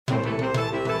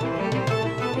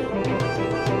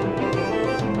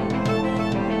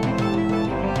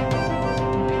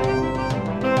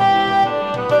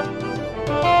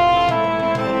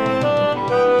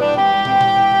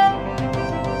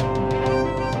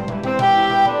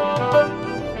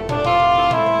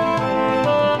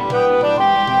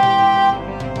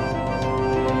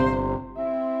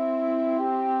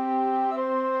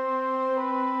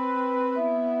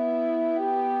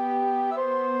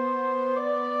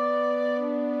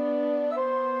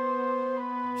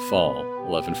Fall,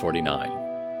 1149.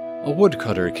 A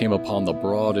woodcutter came upon the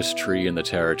broadest tree in the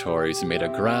territories and made a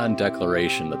grand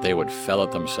declaration that they would fell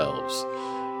it themselves.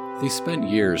 They spent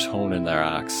years honing their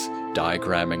axe,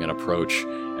 diagramming an approach,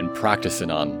 and practicing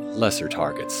on lesser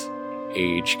targets.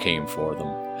 Age came for them,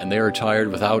 and they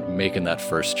retired without making that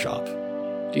first chop.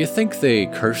 Do you think they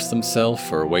cursed themselves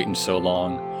for waiting so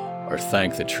long, or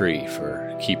thank the tree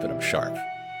for keeping them sharp?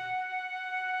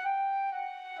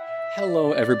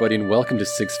 Hello everybody and welcome to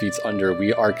 6 Feet Under.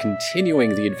 We are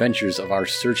continuing the adventures of our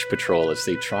search patrol as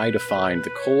they try to find the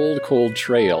cold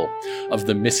trail of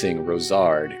the missing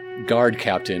Rosard, guard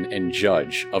captain and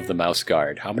judge of the Mouse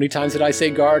Guard. How many times did I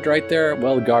say guard right there?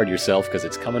 Well, guard yourself because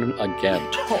it's coming again.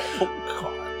 Oh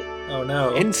god. Oh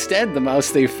no. Instead, the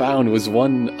mouse they found was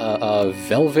one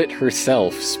Velvet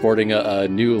herself, sporting a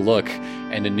new look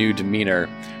and a new demeanor.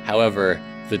 However,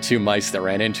 the two mice that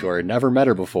ran into her never met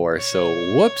her before, so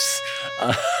whoops.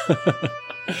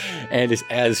 And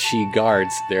as she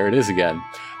guards, there it is again,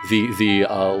 the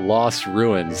lost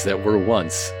ruins that were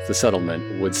once the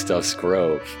settlement Woodstuff's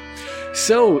Grove.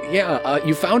 So, yeah,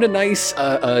 you found a nice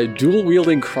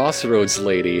dual-wielding crossroads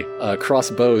lady,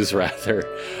 crossbows rather.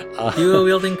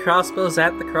 Dual-wielding crossbows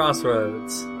at the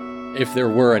crossroads. If there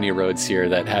were any roads here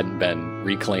that hadn't been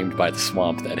reclaimed by the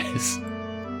swamp, that is.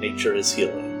 Nature is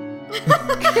healing.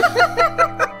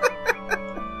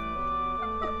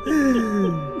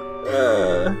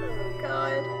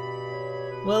 God.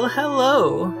 Well,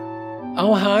 hello.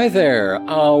 Oh, hi there.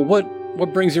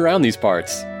 What brings you around these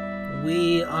parts?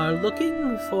 We are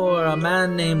looking for a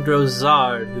man named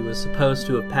Rosard who was supposed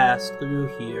to have passed through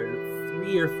here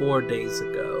 3 or 4 days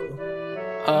ago.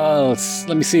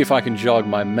 Let me see if I can jog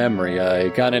my memory.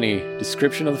 Got any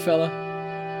description of the fella?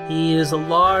 He is a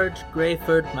large,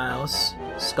 gray-furred mouse,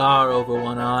 scar over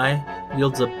one eye,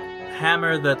 wields a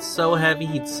hammer that's so heavy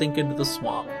he'd sink into the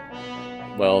swamp.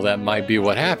 Well, that might be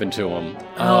what happened to him.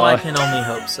 I can only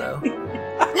hope so.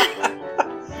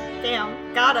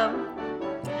 Damn, got him.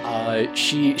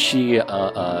 She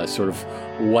sort of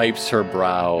wipes her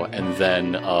brow and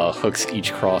then hooks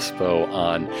each crossbow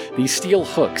on these steel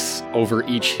hooks over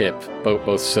each hip,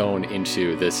 both sewn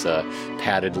into this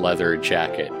padded leather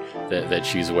jacket that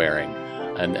she's wearing.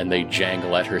 And they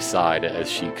jangle at her side as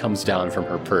she comes down from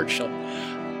her perch.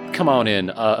 Come on in.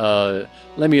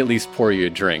 Let me at least pour you a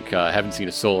drink. Haven't seen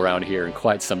a soul around here in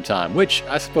quite some time, which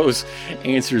I suppose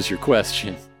answers your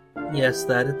question. Yes,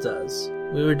 that it does.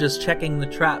 We were just checking the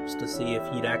traps to see if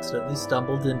he'd accidentally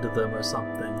stumbled into them or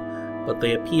something, but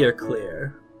they appear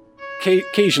clear.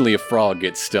 Occasionally a frog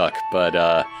gets stuck, but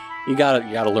you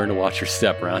gotta learn to watch your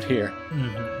step around here.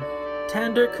 Mm-hmm.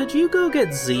 Tander, could you go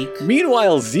get Zeke?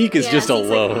 Meanwhile, Zeke is just Zeke's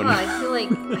alone. Like, I feel like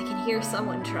I can hear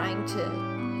someone trying to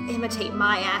imitate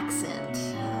my accent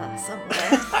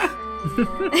somewhere.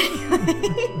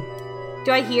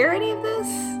 Do I hear any of this?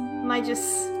 Am I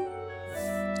just...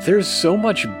 There's so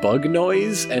much bug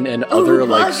noise and other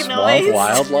like swamp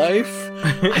wildlife.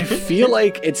 I feel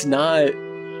like it's not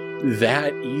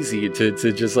that easy to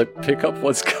just like pick up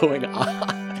what's going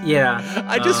on. Yeah.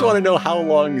 I just want to know how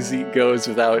long Zeke goes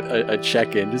without a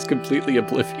check-in, just completely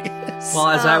oblivious. Well,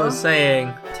 as I was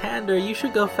saying, Tander, you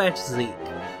should go fetch Zeke.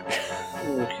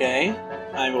 Okay,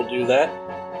 I will do that.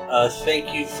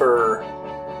 Thank you for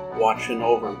watching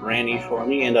over Granny for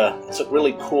me, and it's a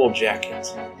really cool jacket.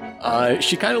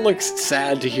 She kind of looks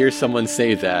sad to hear someone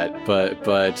say that,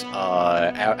 but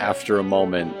after a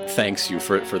moment, thanks you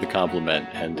for the compliment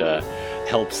and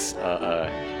helps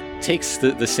takes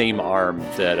the same arm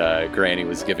that Granny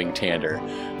was giving Tander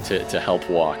to help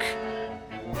walk.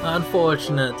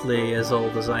 Unfortunately, as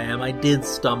old as I am, I did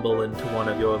stumble into one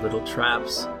of your little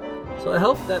traps. So I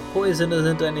hope that poison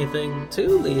isn't anything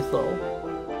too lethal.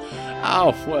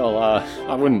 Oh, well,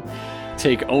 I wouldn't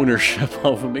take ownership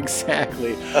of them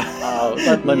exactly.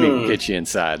 Let me get you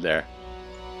inside there.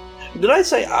 Did I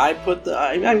say I put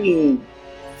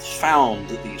found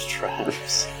these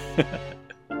traps?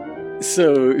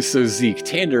 So Zeke,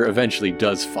 Tander eventually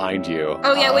does find you.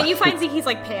 Oh yeah, when you find Zeke, he's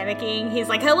like panicking. He's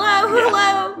like, hello!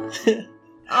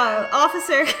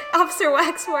 Officer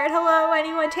Waxwort, hello,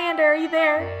 anyone? Tander, are you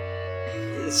there?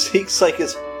 Zeke's like, am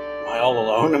I all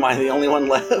alone? Am I the only one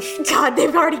left? God,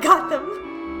 they've already got them.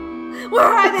 Where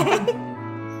are they?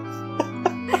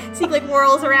 Zeke like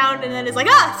whirls around and then is like,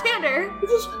 Tander!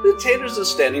 Tander's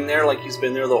just standing there like he's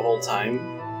been there the whole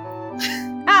time.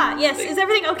 Yes, is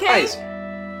everything okay? Guys,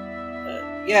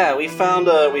 yeah, we found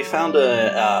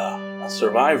a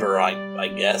survivor, I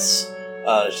guess.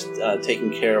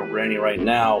 Taking care of Granny right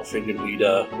now. Figured we'd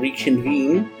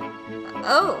reconvene.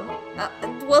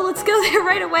 Well, let's go there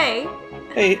right away.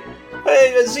 Hey,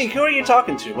 Zeke, who are you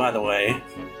talking to, by the way?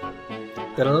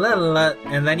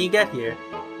 And then you get here.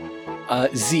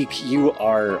 Zeke, you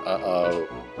are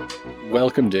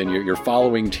welcomed in. You're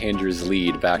following Tander's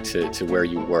lead back to where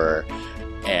you were,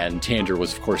 and Tander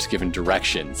was, of course, given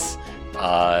directions.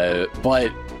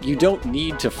 But you don't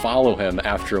need to follow him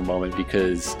after a moment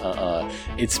because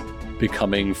it's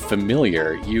becoming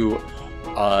familiar. You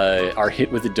are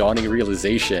hit with the dawning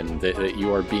realization that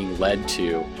you are being led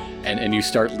to, and you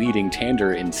start leading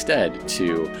Tander instead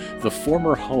to the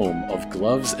former home of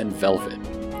Gloves and Velvet.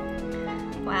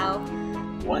 Wow.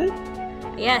 What?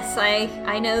 Yes,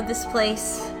 I know this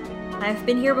place. I've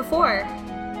been here before.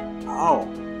 Oh.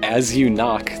 As you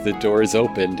knock, the door is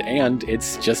opened, and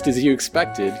it's just as you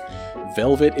expected.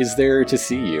 Velvet is there to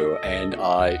see you, and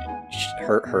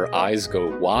her eyes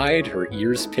go wide, her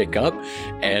ears pick up,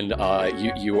 and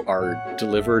you are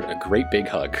delivered a great big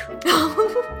hug.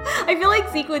 I feel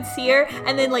like Zeke would see her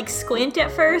and then like squint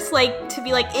at first, like to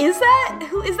be like, is that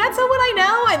someone I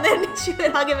know? And then she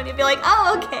would hug him and he'd be like,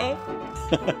 oh, okay.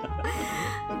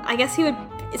 I guess he would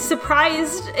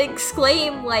surprised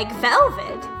exclaim like,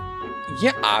 Velvet.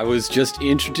 Yeah, I was just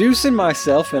introducing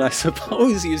myself, and I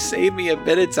suppose you saved me a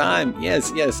bit of time.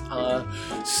 Yes.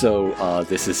 So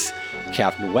this is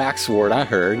Captain Waxward, I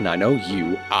heard, and I know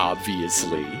you,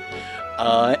 obviously.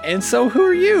 And so who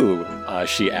are you?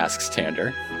 She asks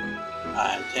Tander.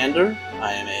 I'm Tander.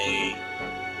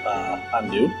 I'm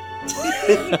new.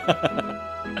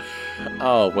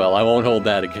 Oh, well, I won't hold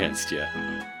that against you.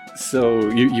 So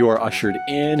you are ushered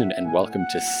in and welcome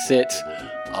to sit.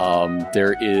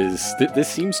 There is... This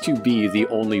seems to be the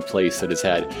only place that has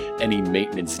had any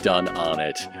maintenance done on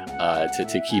it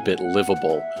to keep it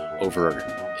livable over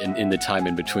in the time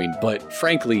in between, but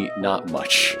frankly, not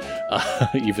much.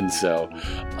 Even so,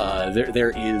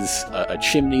 there is a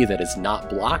chimney that is not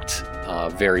blocked.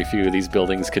 Very few of these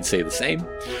buildings could say the same.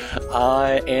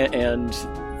 And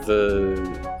the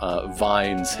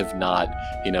vines have not,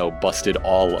 busted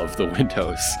all of the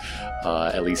windows.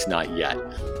 At least not yet.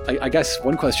 I guess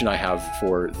one question I have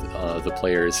for the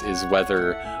players is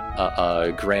whether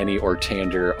Granny or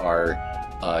Tander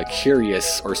are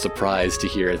curious or surprised to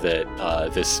hear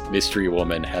that this mystery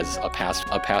woman has a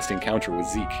past encounter with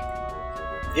Zeke.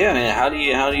 Yeah, man. How do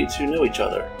you two know each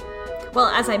other? Well,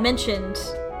 as I mentioned,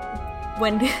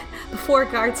 before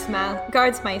guards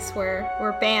mice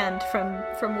were banned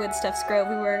from Woodstuff's Grove,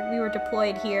 we were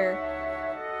deployed here,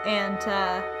 and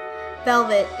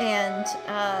Velvet and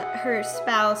her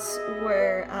spouse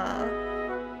were.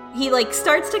 He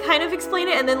starts to kind of explain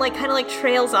it, and then kind of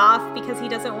trails off because he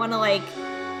doesn't want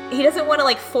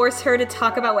to force her to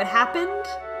talk about what happened.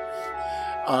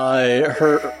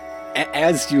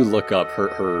 As you look up,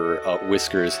 her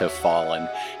whiskers have fallen,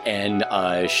 and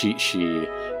she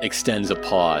extends a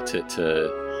paw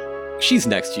to. She's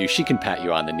next to you. She can pat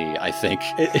you on the knee. I think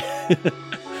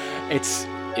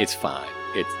it's fine.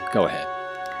 Go ahead.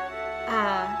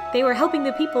 They were helping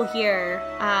the people here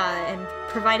and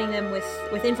providing them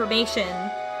with information.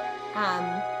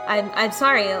 I'm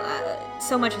sorry.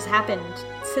 So much has happened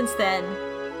since then.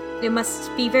 It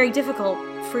must be very difficult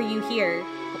for you here.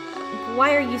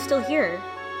 Why are you still here?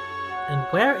 And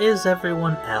where is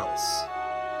everyone else?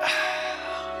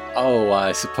 Oh,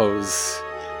 I suppose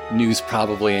news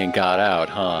probably ain't got out,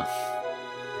 huh?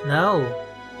 No,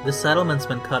 the settlement's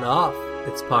been cut off.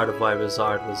 It's part of why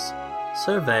Rizard was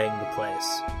surveying the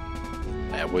place.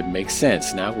 That would make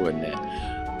sense now, wouldn't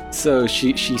it? So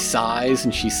she sighs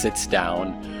and she sits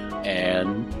down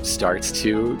and starts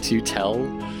to tell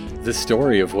the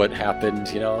story of what happened,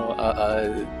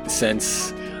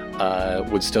 since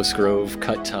Woodstuff's Grove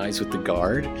cut ties with the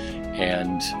Guard,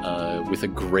 and with a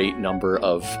great number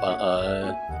of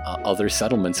other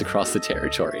settlements across the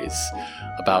territories,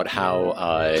 about how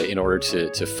in order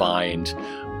to find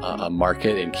a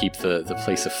market and keep the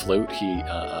place afloat,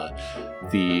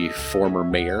 the former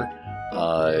mayor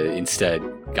instead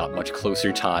got much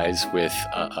closer ties with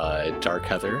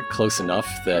Darkheather, close enough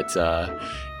that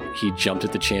he jumped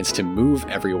at the chance to move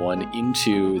everyone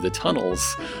into the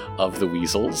tunnels of the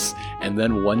Weasels. And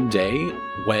then one day,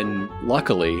 when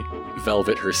luckily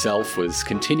Velvet herself was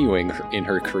continuing in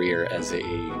her career as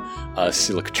a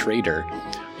silk trader,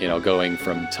 going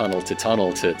from tunnel to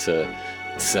tunnel to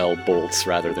sell bolts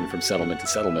rather than from settlement to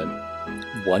settlement,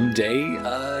 one day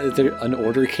an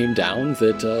order came down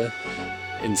that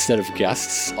instead of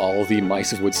guests, all the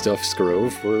mice of Woodstuff's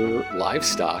Grove were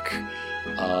livestock.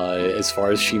 As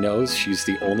far as she knows, she's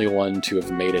the only one to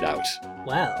have made it out.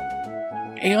 Wow.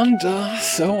 And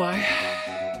so I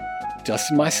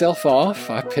dusted myself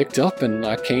off, I picked up, and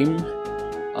I came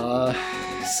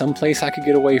someplace I could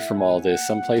get away from all this,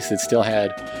 someplace that still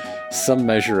had some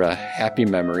measure of happy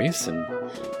memories, and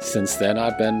since then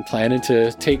I've been planning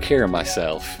to take care of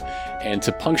myself. And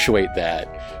to punctuate that,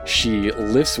 she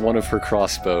lifts one of her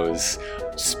crossbows,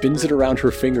 spins it around her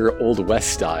finger Old West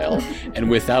style, and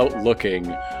without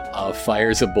looking,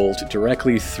 fires a bolt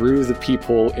directly through the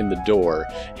peephole in the door,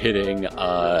 hitting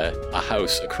a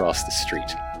house across the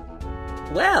street.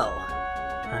 Well,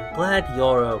 I'm glad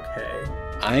you're okay.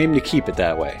 I aim to keep it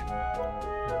that way.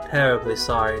 I'm terribly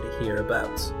sorry to hear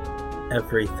about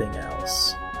everything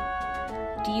else.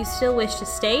 Do you still wish to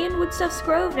stay in Woodstuff's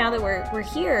Grove now that we're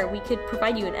here? We could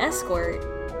provide you an escort.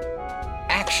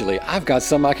 Actually, I've got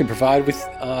something I can provide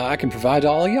to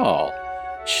all of y'all.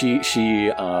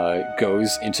 She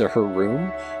goes into her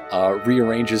room,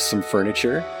 rearranges some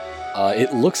furniture.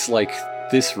 It looks like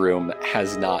this room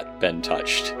has not been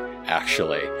touched,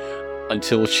 actually,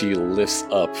 until she lifts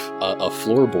up a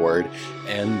floorboard,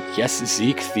 and yes,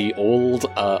 Zeke, the old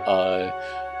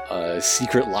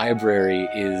secret library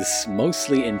is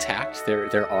mostly intact.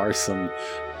 There are some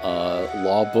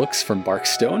law books from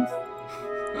Barkstone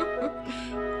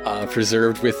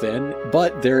preserved within,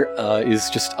 but there is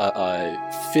just a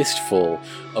fistful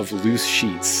of loose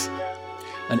sheets.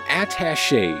 An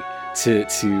attaché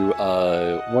to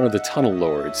one of the tunnel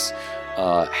lords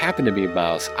happened to be a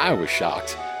mouse. I was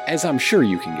shocked, as I'm sure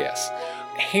you can guess.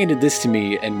 Handed this to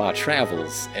me in my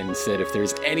travels and said if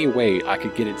there's any way I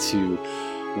could get it to,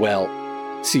 well,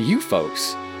 to you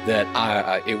folks, that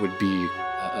it would be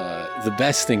the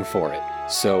best thing for it.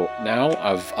 So now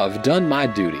I've done my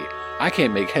duty. I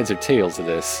can't make heads or tails of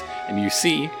this, and you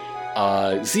see,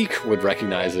 Zeke would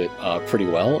recognize it pretty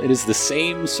well. It is the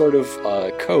same sort of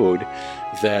code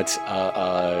that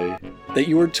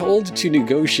you were told to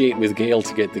negotiate with Gale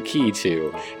to get the key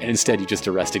to, and instead you just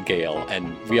arrested Gale,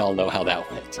 and we all know how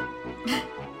that went.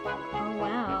 Oh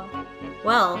wow!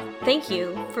 Well, thank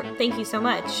you so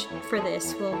much for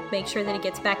this. We'll make sure that it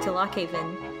gets back to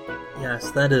Lockhaven. Yes,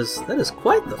 that is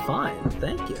quite the find.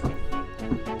 Thank you.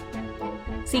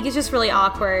 Zeke is just really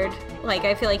awkward. Like,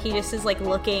 I feel like he just is, like,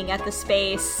 looking at the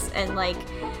space, and, like,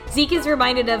 Zeke is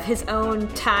reminded of his own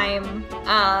time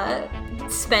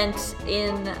spent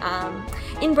in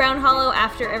Brown Hollow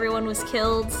after everyone was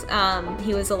killed.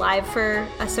 He was alive for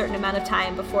a certain amount of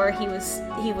time before he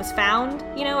was found,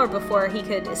 or before he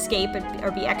could escape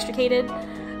or be extricated.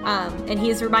 And he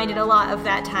is reminded a lot of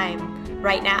that time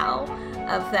right now,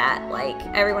 of that, like,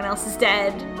 everyone else is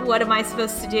dead, what am I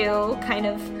supposed to do kind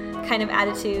of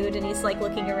attitude. And he's like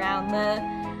looking around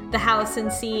the house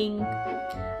and seeing,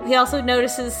 he also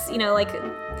notices, like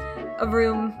a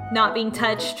room not being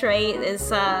touched, right,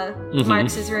 is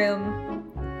Marx's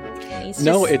room. And he's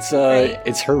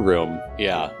it's her room.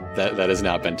 Yeah, that has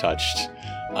not been touched.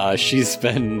 She's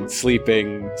been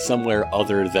sleeping somewhere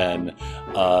other than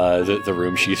the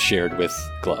room she's shared with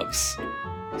Gloves.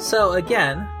 So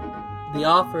again, the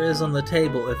offer is on the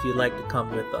table if you'd like to come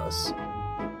with us.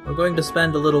 We're going to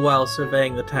spend a little while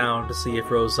surveying the town to see if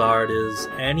Rosard is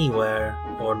anywhere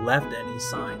or left any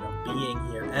sign of being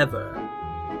here ever.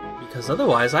 Because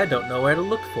otherwise I don't know where to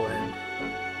look for him.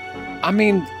 I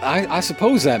mean, I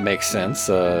suppose that makes sense.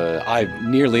 I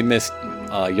nearly missed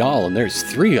y'all, and there's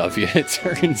 3 of you, it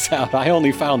turns out. I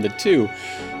only found the 2.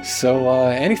 So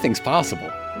anything's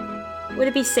possible. Would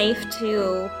it be safe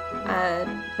to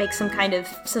make some kind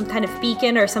of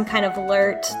beacon or some kind of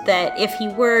alert that if he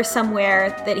were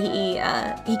somewhere that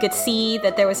he could see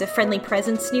that there was a friendly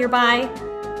presence nearby?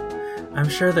 I'm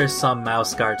sure there's some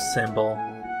mouse guard symbol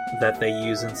that they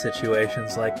use in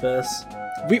situations like this.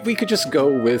 We could just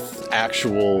go with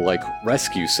actual, like,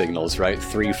 rescue signals, right?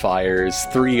 3 fires,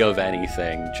 3 of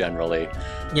anything, generally.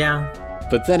 Yeah.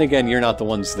 But then again, you're not the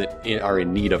ones that are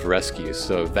in need of rescue,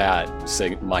 so that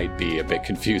might be a bit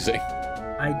confusing.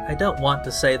 I don't want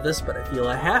to say this, but I feel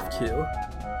I have to.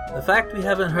 The fact we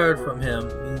haven't heard from him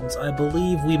means I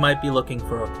believe we might be looking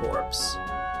for a corpse.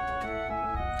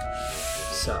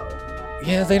 So...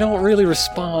 yeah, they don't really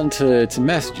respond to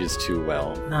messages too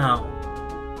well. No.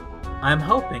 I'm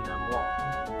hoping I'm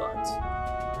wrong,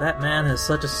 but that man has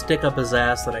such a stick up his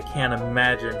ass that I can't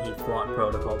imagine he'd flaunt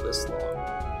protocol this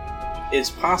long.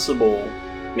 It's possible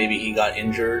maybe he got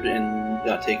injured and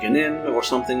got taken in or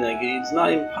something. Like, it's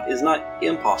not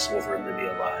impossible for him to be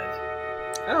alive.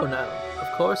 Oh no,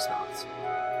 of course not.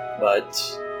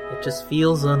 But it just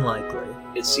feels unlikely.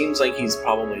 It seems like he's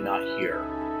probably not here.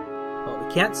 Well,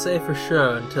 we can't say for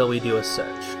sure until we do a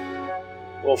search.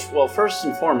 Well, first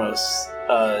and foremost,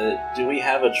 do we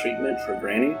have a treatment for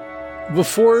Granny?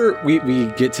 Before we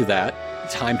get to that,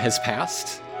 time has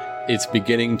passed. It's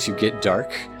beginning to get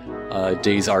dark.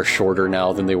 Days are shorter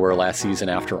now than they were last season,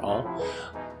 after all.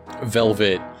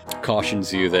 Velvet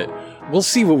cautions you that we'll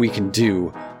see what we can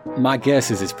do. My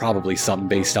guess is it's probably something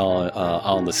based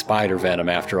on the spider venom.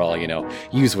 After all,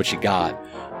 use what you got.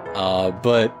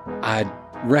 But I'd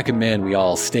recommend we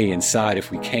all stay inside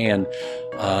if we can.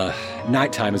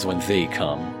 Nighttime is when they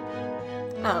come.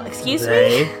 Oh, excuse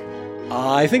me?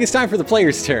 I think it's time for the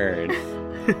player's turn.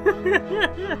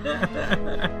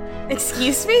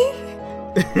 Excuse me?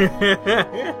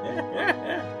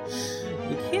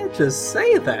 You can't just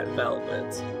say that,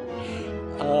 Velvet.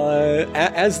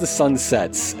 As the sun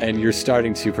sets and you're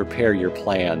starting to prepare your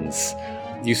plans,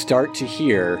 you start to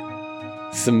hear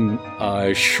some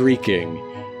shrieking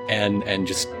and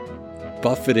just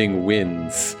buffeting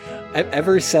winds.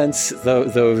 Ever since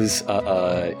those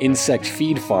insect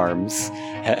feed farms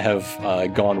have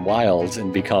gone wild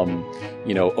and become,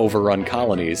 overrun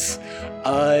colonies,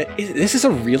 this is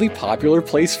a really popular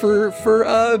place for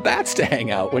bats to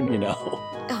hang out, wouldn't you know?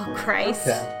 Oh, Christ.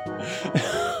 Okay.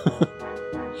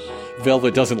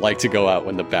 Velvet doesn't like to go out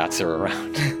when the bats are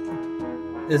around.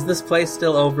 Is this place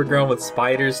still overgrown with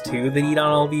spiders, too, that eat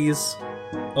on all these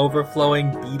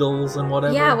overflowing beetles and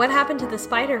whatever? Yeah, what happened to the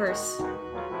Spider-Verse?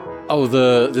 Oh,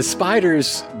 the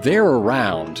spiders, they're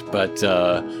around, but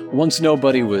once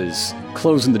nobody was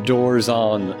closing the doors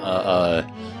on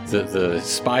the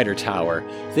spider tower,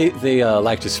 they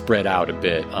like to spread out a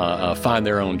bit, find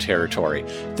their own territory.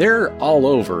 They're all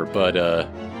over, but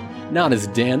not as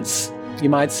dense, you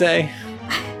might say.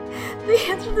 The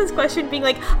answer to this question being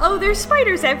like, oh, there's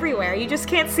spiders everywhere, you just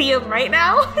can't see them right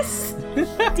now, is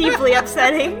deeply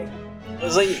upsetting. It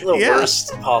was like the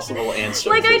worst possible answer.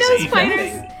 Like, I know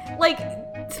anything.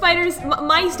 spiders,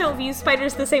 mice don't view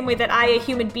spiders the same way that I, a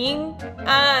human being,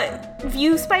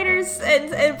 view spiders,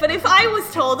 but if I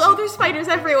was told, oh, there's spiders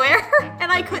everywhere,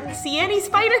 and I couldn't see any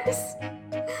spiders,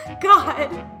 God.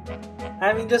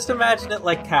 I mean, just imagine it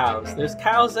like cows. There's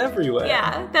cows everywhere.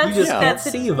 Yeah, you just can't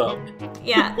see them.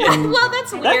 Yeah, well,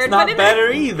 that's weird. That's not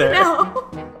better either. No.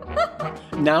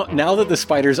 Now that the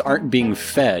spiders aren't being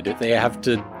fed, they have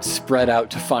to spread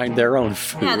out to find their own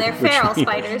food. Yeah, they're feral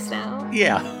spiders now.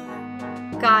 Yeah.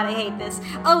 God, I hate this.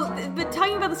 Oh, but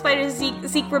talking about the spiders,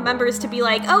 Zeke remembers to be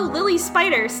like, oh, Lily's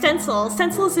spider, Stencil.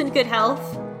 Stencil's in good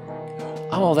health.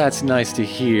 Oh, that's nice to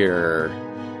hear.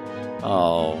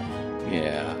 Oh,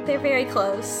 yeah. They're very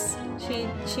close. She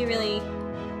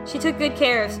took good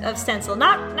care of Stencil.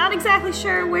 Not exactly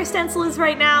sure where Stencil is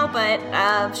right now,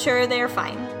 but sure they're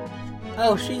fine.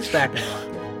 Oh, she's back in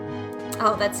pocket.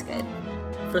 Oh, that's good.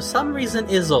 For some reason,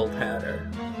 Isolde had her.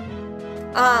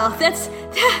 Oh,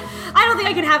 I don't think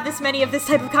I can have this many of this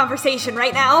type of conversation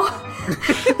right now.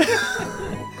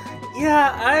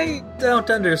 Yeah, I don't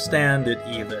understand it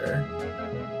either.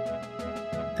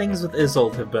 Things with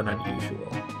Isolde have been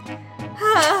unusual.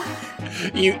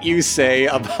 You say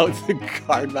about the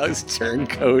guardmouse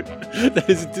turncoat that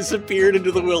has disappeared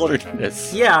into the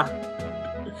wilderness. Yeah.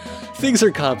 Things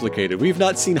are complicated. We've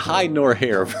not seen hide nor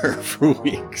hair of her for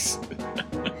weeks.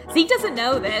 Zeke doesn't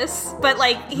know this, but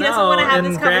he doesn't want to have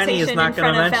this conversation in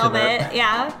front of Velvet.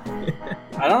 Yeah.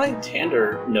 I don't think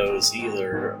Tander knows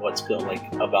either what's going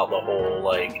about the whole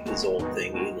Isolde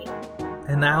thing either.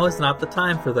 And now is not the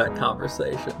time for that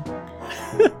conversation.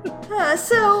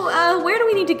 So, where do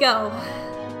we need to go?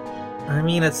 I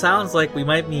mean, it sounds like we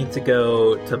might need to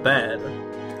go to bed.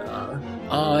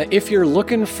 If you're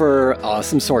looking for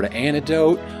some sort of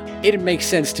antidote, it'd make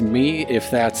sense to me if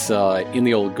that's in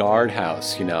the old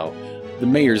guardhouse, The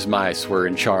mayor's mice were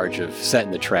in charge of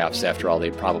setting the traps. After all,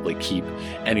 they'd probably keep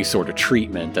any sort of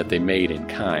treatment that they made in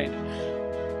kind.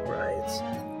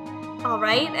 Right. All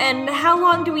right, and how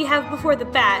long do we have before the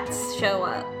bats show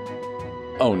up?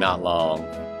 Oh, not long.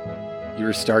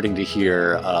 You're starting to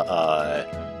hear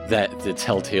the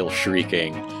telltale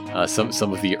shrieking.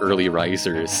 Some of the early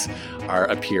risers are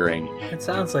appearing. It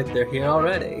sounds like they're here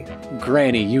already.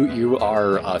 Granny, you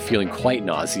are feeling quite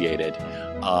nauseated,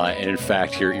 and in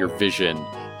fact, your vision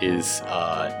is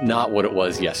not what it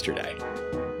was yesterday.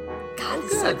 God,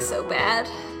 this sucks so bad.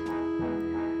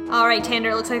 All right,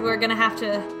 Tander, looks like we're gonna have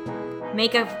to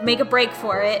make a break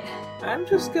for it. I'm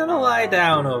just gonna lie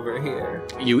down over here.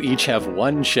 You each have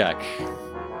one check.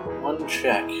 One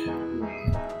check.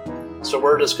 So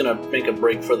we're just gonna make a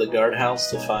break for the guardhouse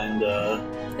to find.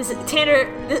 Tander,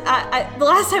 the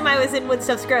last time I was in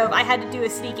Woodstuff's Grove, I had to do a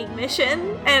sneaking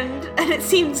mission, and it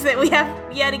seems that we have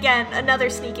yet again another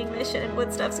sneaking mission in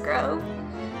Woodstuff's Grove.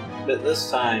 But this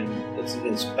time it's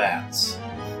against bats.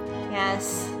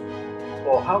 Yes.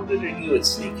 Well, how good are you at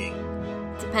sneaking?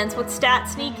 Depends what stat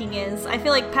sneaking is. I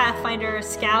feel like Pathfinder or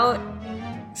Scout.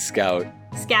 Scout.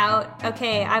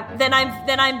 Okay, then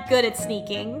I'm good at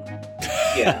sneaking.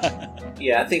 Yeah.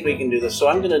 Yeah, I think we can do this. So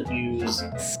I'm going to use...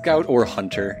 Scout or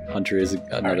Hunter. Hunter is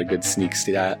another good sneak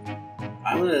stat.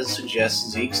 I'm going to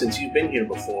suggest, Zeke, since you've been here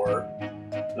before,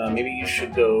 maybe you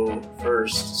should go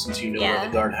first, since you know where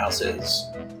the guardhouse is.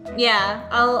 Yeah,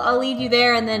 I'll lead you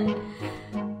there, and then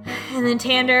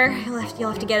Tander, you'll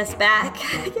have to get us back,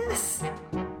 I guess.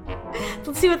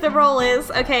 Let's see what the roll is.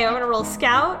 Okay, I'm gonna roll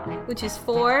Scout, which is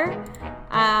 4.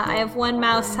 I have 1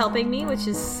 mouse helping me, which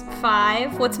is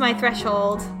 5. What's my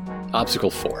threshold? Obstacle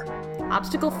 4.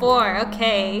 Obstacle 4,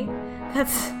 okay.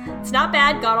 It's not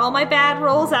bad. Got all my bad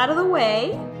rolls out of the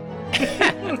way.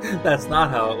 That's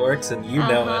not how it works, and you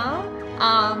know it.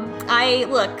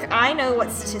 I know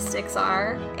what statistics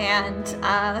are, and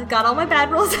got all my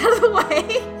bad rolls out of the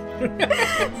way.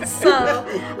 So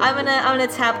I'm gonna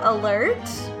tap alert,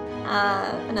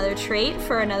 another trait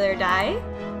for another die.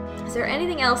 Is there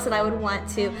anything else that I would want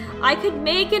to? I could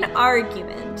make an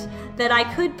argument that I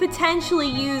could potentially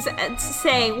use to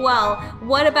say, well,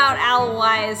 what about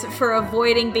Owlwise for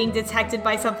avoiding being detected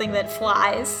by something that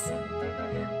flies?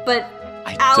 But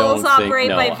owls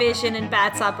operate by vision and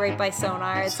bats operate by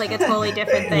sonar. It's like a totally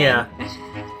different thing. Yeah.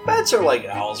 Bats are like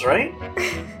owls, right?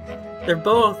 They're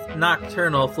both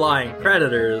nocturnal flying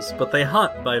predators, but they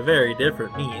hunt by very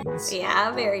different means.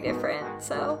 Yeah, very different,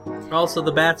 so... Also,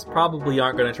 the bats probably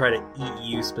aren't going to try to eat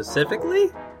you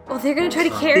specifically. Well, they're going to try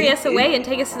to carry us away and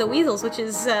take us to the weasels, which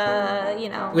is,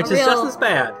 Which is just as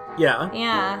bad, yeah.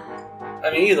 Yeah. I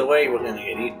mean, either way, we're going to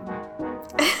get eaten.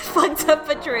 Fucked up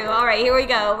but true. Alright, here we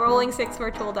go. Rolling 6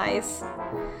 virtual dice.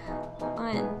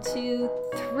 1, 2,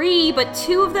 3, but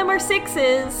 2 of them are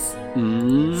 6s.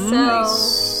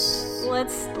 So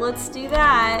let's do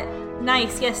that.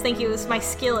 Nice, yes, thank you. It was my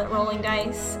skill at rolling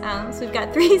dice. So we've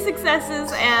got 3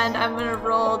 successes, and I'm gonna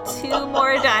roll 2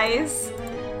 more dice.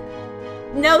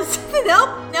 No, nope.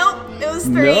 It was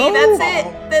 3. No.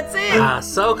 That's it. Ah,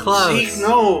 so close. Zeke,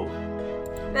 no.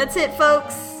 That's it,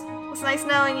 folks. It was nice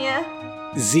knowing you.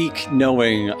 Zeke,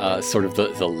 knowing sort of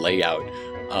the layout,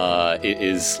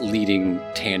 is leading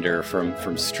Tander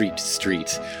from street to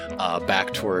street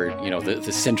back toward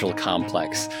the central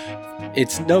complex.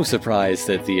 It's no surprise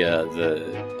that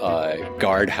the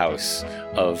guardhouse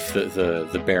of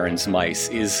the Baron's mice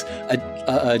is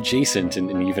adjacent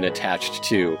and even attached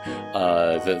to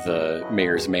the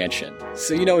mayor's mansion.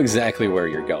 So you know exactly where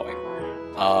you're going.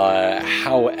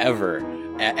 However,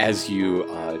 as you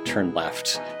turn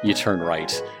left, you turn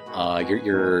right.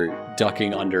 You're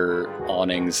ducking under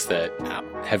awnings that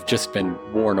have just been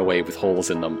worn away with holes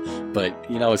in them, but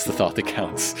it's the thought that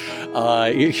counts.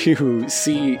 You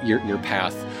see your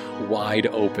path wide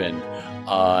open,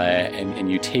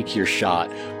 and you take your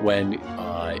shot when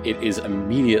it is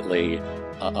immediately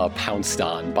pounced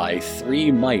on by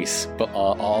 3 mice, but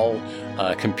all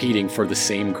competing for the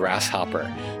same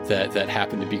grasshopper that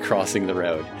happened to be crossing the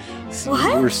road. So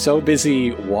What? you were so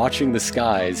busy watching the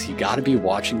skies, you gotta be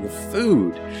watching the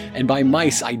food. And by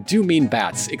mice, I do mean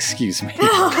bats, excuse me.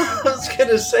 I was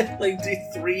gonna say, like,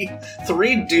 three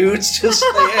dudes just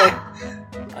like,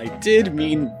 I did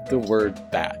mean the word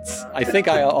bats. I think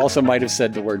I also might have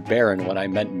said the word baron when I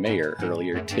meant mayor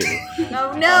earlier, too.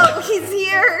 Oh no, he's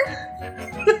here!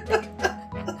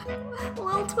 A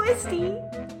little twisty.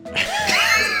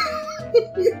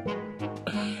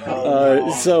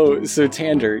 So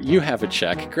Tander, you have a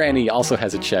check. Granny also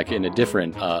has a check in a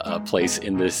different place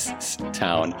in this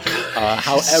town.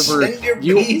 However,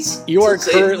 you are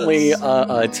currently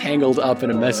tangled up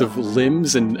in a mess of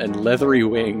limbs and leathery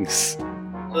wings.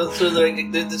 So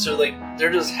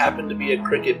there just happened to be a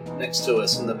cricket next to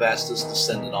us, and the bats just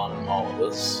descended on all of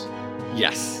us.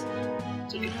 Yes.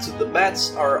 So the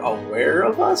bats are aware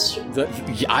of us?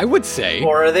 I would say.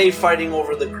 Or are they fighting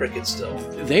over the cricket still?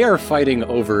 They are fighting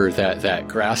over that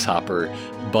grasshopper,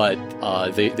 but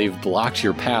they've blocked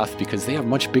your path because they have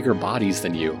much bigger bodies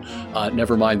than you.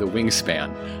 Never mind the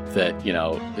wingspan. That,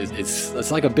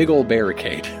 it's like a big old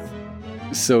barricade.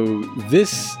 So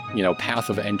this, path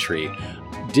of entry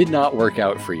did not work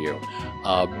out for you.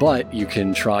 But you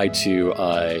can try to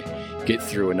get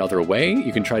through another way.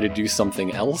 You can try to do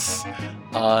something else.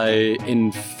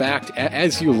 In fact,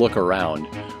 as you look around,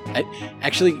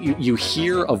 actually you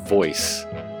hear a voice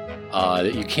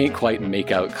that you can't quite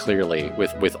make out clearly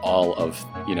with all of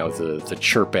the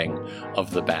chirping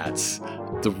of the bats,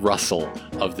 the rustle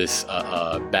of this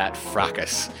bat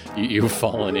fracas you've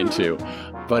fallen into.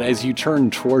 But as you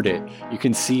turn toward it, you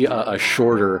can see a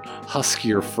shorter,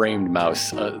 huskier framed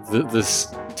mouse, this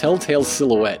telltale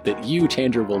silhouette that you,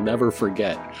 Tander, will never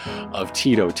forget of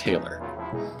Tito Taylor.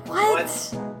 What?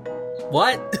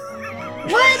 What?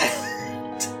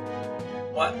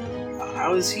 What?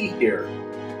 How is he here?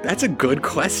 That's a good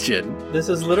question. This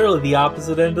is literally the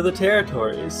opposite end of the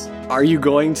territories. Are you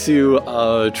going to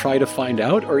try to find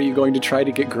out, or are you going to try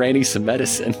to get Granny some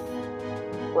medicine?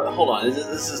 Well, hold on.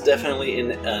 This is definitely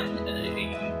an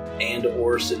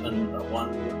and/or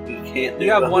one we can't do.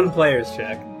 You have one player's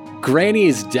check. Granny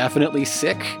is definitely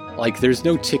sick. Like, there's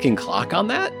no ticking clock on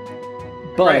that.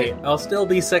 But Right, I'll still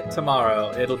be sick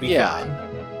tomorrow. It'll be fine.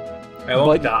 I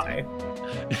won't die.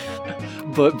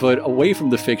 But away from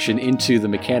the fiction into the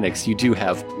mechanics, you do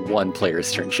have one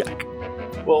player's turn check.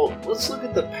 Well, let's look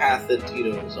at the path that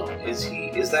Tito is on.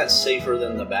 Is that safer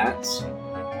than the bats?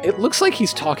 It looks like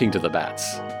he's talking to the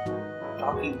bats.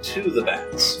 Talking to the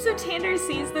bats. So Tander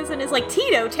sees this and is like,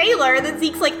 Tito Taylor, and then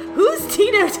Zeke's like, who's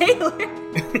Tito Taylor?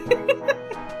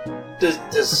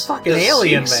 Does fucking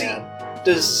alien Zeke man.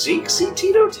 Does Zeke see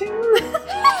Tito Taylor?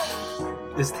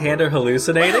 Is Tander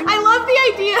hallucinating? I love the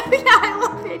idea. Yeah, I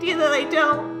love the idea that I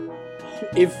don't.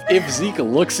 If Zeke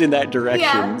looks in that direction,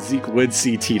 Yeah. Zeke would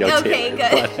see Tito Okay,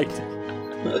 Taylor. good.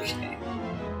 But Okay.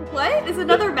 What is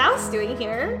another mouse doing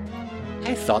here?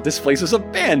 I thought this place was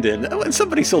abandoned.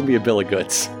 Somebody sold me a bill of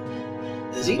goods.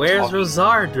 Is he Where's talking?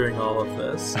 Rosard during all of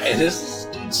this? And is this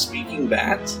dude speaking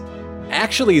bat?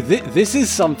 Actually, this is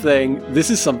something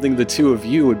the two of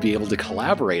you would be able to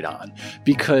collaborate on,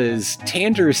 because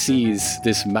Tander sees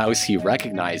this mouse he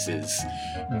recognizes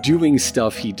doing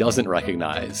stuff he doesn't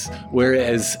recognize,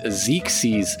 whereas Zeke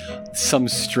sees some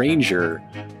stranger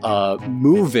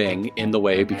moving in the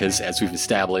way, because as we've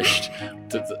established,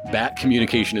 the bat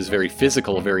communication is very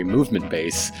physical, very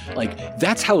movement-based. Like,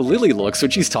 that's how Lily looks when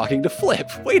she's talking to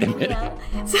Flip. Wait a minute.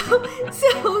 Yeah. So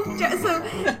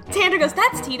Tander goes,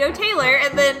 that's Tito Taylor,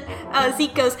 and then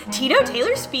Zeke goes, Tito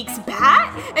Taylor speaks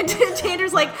bat? And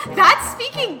Tander's like, that's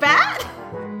speaking bat?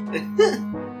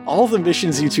 All the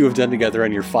missions you two have done together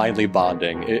and you're finally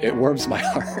bonding, it warms my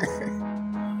heart.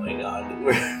 Oh my god.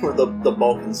 We're the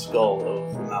Balkan skull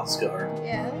of the mouse guard.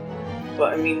 Yeah.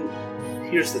 But I mean,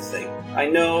 here's the thing. I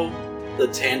know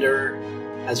that Tander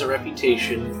has a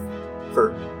reputation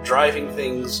for driving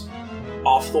things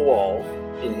off the wall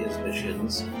in his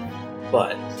missions,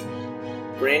 but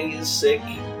Granny is sick.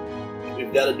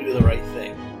 We've got to do the right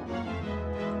thing.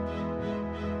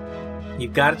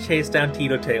 You've got to chase down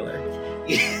Tito Taylor.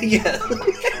 Yeah.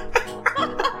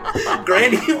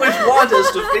 Granny would want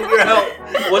us to figure out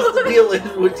what the deal is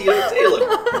with Tito Taylor.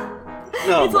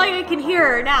 No. It's like I can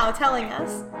hear her now telling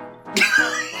us.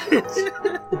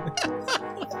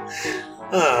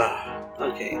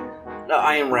 Okay. Now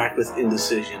I am racked with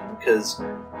indecision because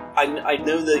I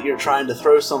know that you're trying to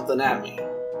throw something at me,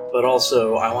 but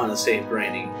also I want to save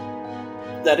Granny.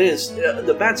 That is,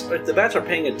 the bats. If the bats are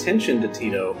paying attention to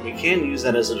Tito, we can use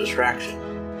that as a distraction.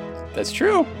 That's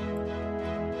true.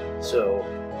 So,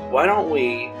 why don't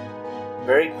we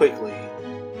very quickly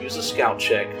use a scout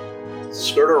check,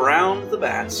 skirt around the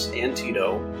bats and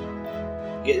Tito,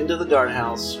 get into the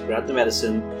guardhouse, grab the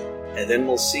medicine, and then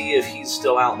we'll see if he's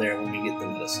still out there when we get the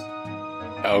medicine.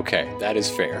 Okay, that is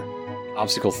fair.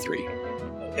 Obstacle 3.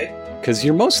 Okay? Because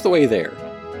you're most of the way there.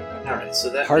 Alright, so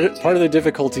that Part means of the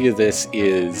difficulty of this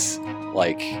is,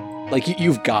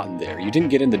 you've gotten there. You didn't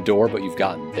get in the door, but you've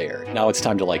gotten there. Now it's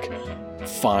time to,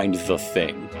 find the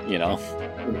thing, you know?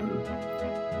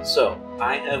 Mhm. So,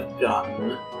 I have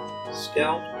gotten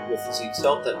Scout with Zeke's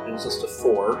help. That brings us to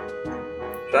 4.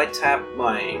 Should I tap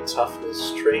my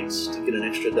toughness traits to get an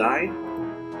extra die?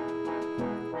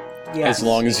 Yes. As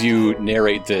long as you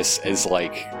narrate this as,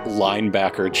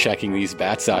 linebacker checking these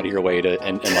bats out of your way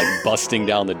and busting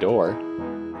down the door.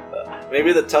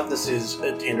 Maybe the toughness is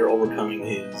Tander overcoming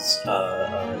his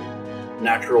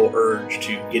natural urge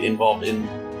to get involved in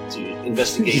to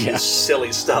investigate Yeah. this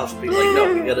silly stuff. Be like,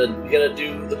 no, we gotta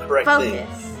do the correct thing.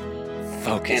 Focus.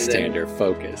 Focus, And then- Tander,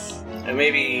 focus. And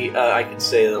maybe I could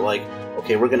say that,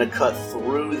 okay, we're gonna cut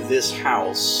through this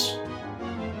house,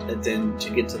 and then to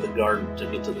get to the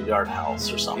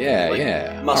guardhouse or something.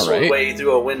 Yeah. Muscle All right. way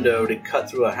through a window to cut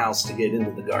through a house to get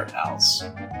into the guardhouse.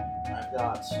 I've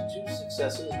got 2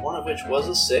 successes, one of which was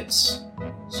a 6,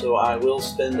 so I will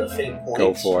spend a fate point.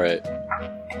 Go for it.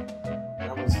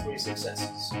 That was 3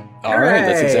 successes. All right,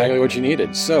 that's Hooray. exactly what you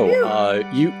needed. So,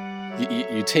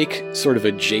 you take sort of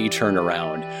a J turn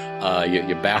around.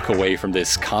 You back away from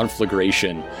this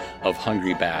conflagration of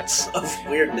hungry bats. Of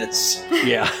weirdness.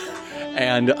 Yeah.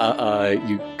 And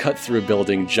you cut through a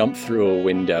building, jump through a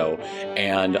window,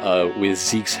 and with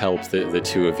Zeke's help, the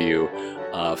two of you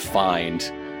find...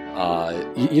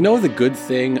 you know the good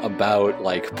thing about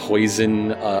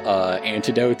poison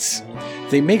antidotes?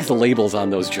 They make the labels on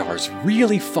those jars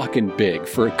really fucking big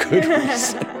for a good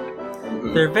reason.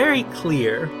 They're very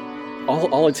clear.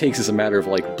 all it takes is a matter of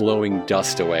like blowing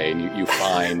dust away, and you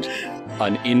find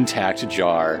an intact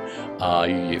jar.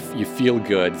 You feel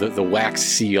good. The wax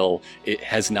seal, it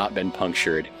has not been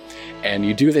punctured. And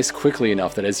you do this quickly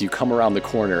enough that as you come around the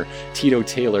corner, Tito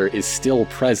Taylor is still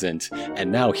present,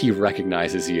 and now he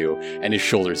recognizes you, and his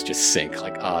shoulders just sink,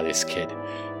 like,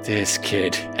 this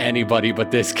kid, anybody but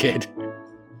this kid.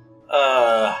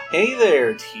 Hey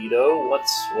there, Tito,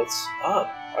 what's up?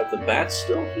 Are the bats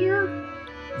still here?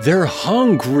 They're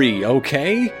hungry,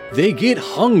 okay? They get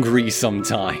hungry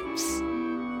sometimes.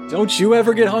 Don't you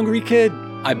ever get hungry, kid?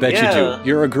 I bet you do.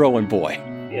 You're a growing boy.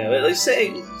 Yeah, but they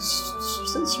say,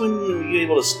 since when were you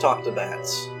able to talk to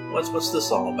bats? What's this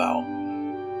all about?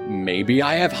 Maybe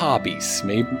I have hobbies.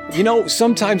 Maybe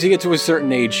sometimes you get to a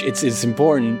certain age, it's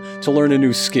important to learn a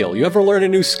new skill. You ever learn a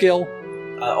new skill?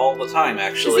 All the time,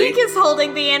 actually. Zeke is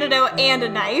holding the antidote and a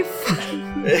knife.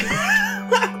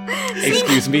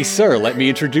 Excuse me, sir. Let me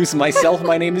introduce myself.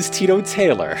 My name is Tito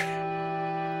Taylor.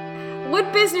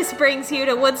 What business brings you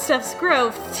to Woodstuff's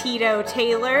Grove, Tito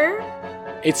Taylor?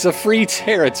 It's a free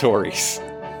territories.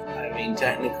 I mean,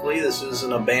 technically, this is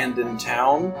an abandoned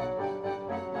town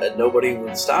that nobody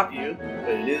would stop you, but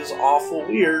it is awful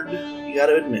weird, you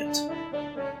gotta admit.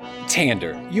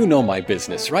 Tander, you know my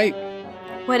business, right?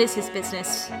 What is his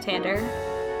business, Tander?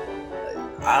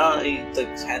 I don't know, he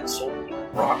had sold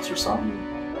rocks or something?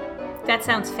 That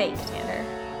sounds fake, Tander.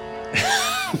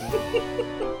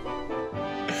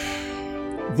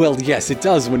 Well, yes, it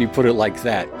does when you put it like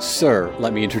that. Sir,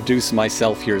 let me introduce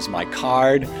myself. Here's my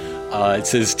card. It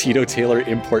says Tito Taylor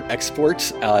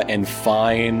Import-Export and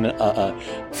fine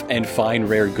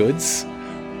rare goods.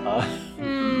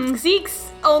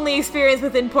 Zeke's only experience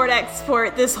with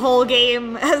import-export this whole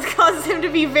game has caused him to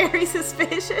be very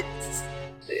suspicious.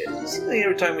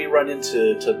 Every time we run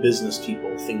into business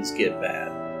people, things get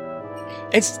bad.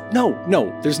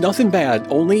 No, there's nothing bad,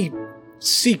 only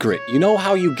secret. You know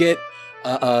how you get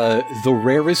the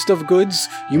rarest of goods?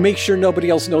 You make sure nobody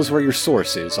else knows where your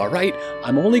source is, alright?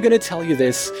 I'm only gonna tell you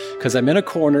this, because I'm in a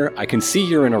corner, I can see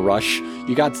you're in a rush.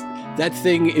 You got, that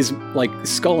thing is like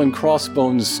skull and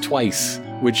crossbones twice,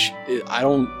 which I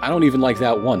don't even like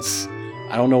that once.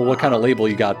 I don't know what kind of label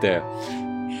you got there.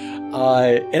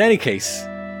 In any case,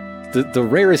 the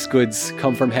rarest goods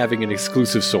come from having an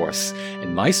exclusive source,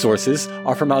 and my sources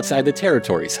are from outside the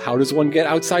territories. How does one get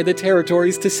outside the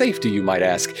territories to safety, you might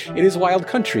ask? It is wild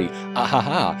country.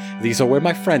 Ahaha, these are where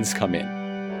my friends come in.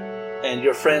 And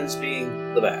your friends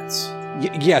being the bats?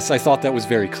 Yes, I thought that was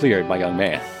very clear, my young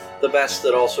man. The bats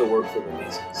that also work for the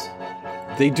weasels.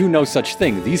 They do no such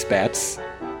thing, these bats.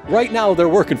 Right now, they're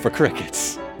working for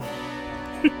crickets.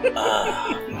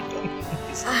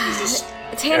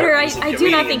 Tander, I do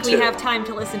not think we have time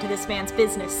to listen to this man's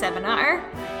business seminar.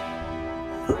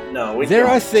 No, we There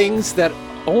don't. are things that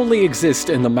only exist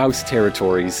in the mouse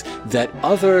territories that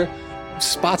other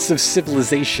spots of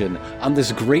civilization on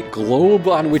this great globe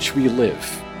on which we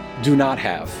live do not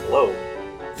have. Whoa.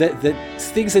 That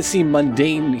things that seem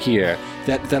mundane here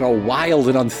that are wild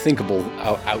and unthinkable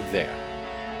out there.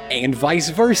 And vice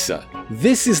versa.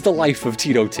 This is the life of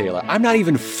Tito Taylor. I'm not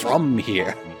even from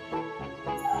here.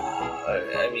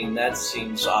 I mean, that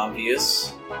seems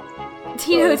obvious.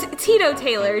 Tito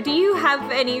Taylor, do you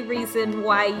have any reason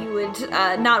why you would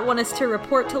not want us to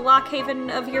report to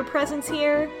Lockhaven of your presence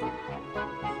here?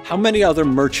 How many other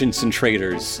merchants and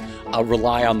traders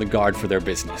rely on the guard for their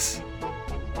business?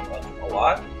 A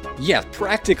lot? Yeah,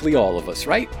 practically all of us,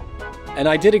 right? And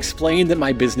I did explain that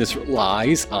my business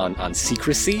relies on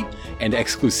secrecy and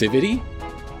exclusivity.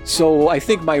 So I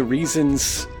think my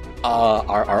reasons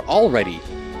are already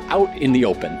out in the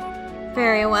open.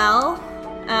 Very well.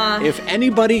 If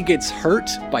anybody gets hurt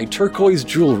by turquoise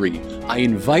jewelry, I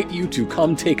invite you to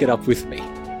come take it up with me.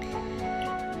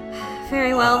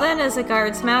 Very well then, as a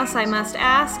guard's mouse, I must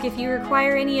ask if you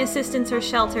require any assistance or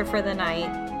shelter for the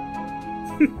night.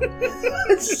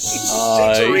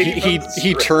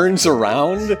 He turns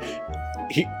around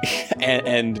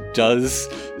and does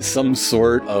some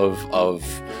sort of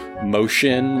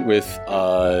motion with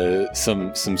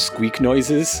some squeak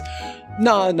noises.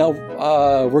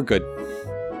 No, we're good.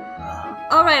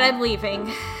 All right, I'm leaving.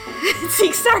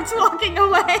 Zeke starts walking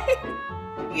away.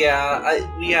 Yeah,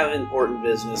 we have important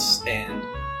business, and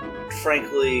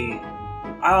frankly,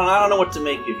 I don't know what to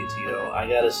make of you, Tito. I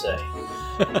gotta say,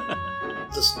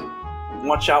 just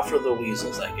watch out for the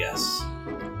weasels, I guess.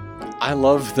 I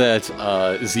love that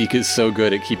Zeke is so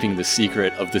good at keeping the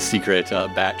secret of the secret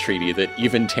bat treaty that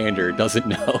even Tander doesn't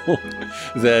know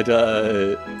that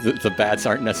the bats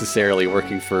aren't necessarily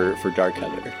working for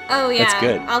Darkheather. Oh yeah, That's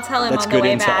good. I'll tell him That's on the good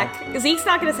way intel. back. Zeke's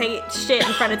not going to say shit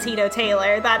in front of Tito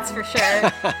Taylor, that's for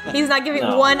sure. He's not giving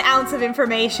No. 1 ounce of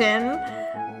information.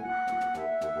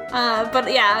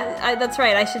 But yeah, that's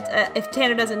right. I should. If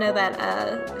Tanner doesn't know that,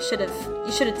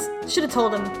 you should have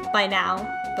told him by now.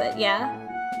 But yeah,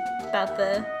 about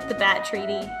the bat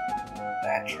treaty.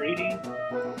 That treaty?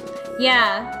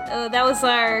 Yeah, that was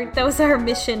our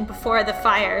mission before the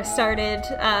fire started.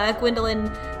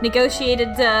 Gwendolyn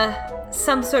negotiated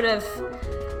some sort of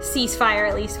ceasefire,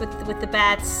 at least with the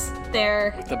bats.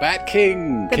 The Bat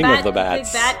King! King of the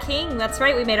Bats. The Bat King, that's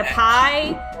right. We made a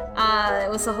pie. It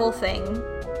was the whole thing.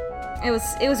 It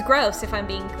was gross, if I'm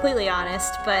being completely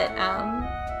honest, but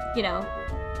you know,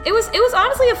 it was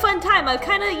honestly a fun time. I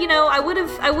kind of, you know, I would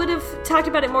have talked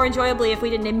about it more enjoyably if we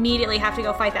didn't immediately have to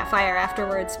go fight that fire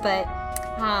afterwards. But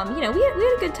you know, we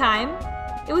had a good time.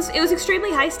 It was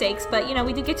extremely high stakes, but you know,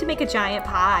 we did get to make a giant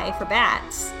pie for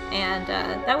bats, and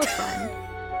that was fun.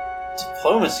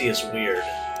 Diplomacy is weird.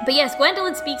 But yes,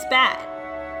 Gwendolyn speaks bat.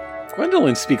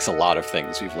 Gwendolyn speaks a lot of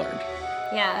things, we've learned.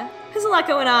 Yeah, there's a lot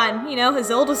going on. You know,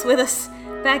 Isolde was with us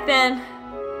back then.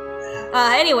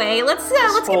 Anyway, let's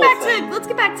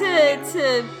get back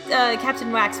to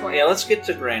Captain Waxworth. Yeah, let's get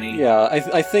to Granny. Yeah,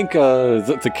 I think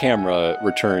the camera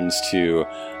returns to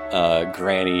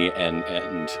Granny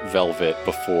and Velvet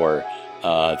before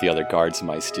the other guards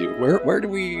mice do. What do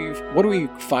we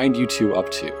find you two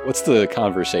up to? What's the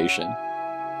conversation?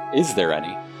 Is there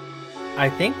any? I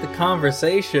think the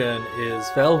conversation is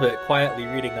Velvet quietly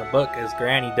reading a book as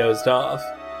Granny dozed off.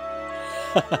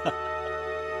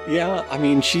 Yeah, I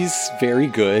mean, she's very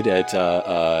good at,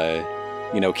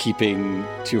 keeping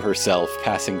to herself,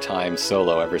 passing time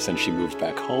solo ever since she moved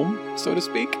back home, so to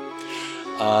speak.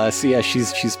 So yeah,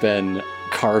 she's been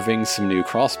carving some new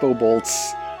crossbow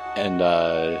bolts and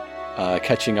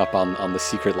catching up on the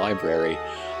secret library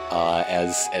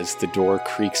as the door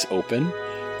creaks open,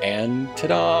 and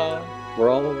ta-da, we're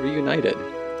all reunited.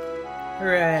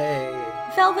 Hooray!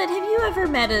 Velvet, have you ever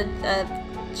met a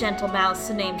gentle mouse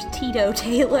named Tito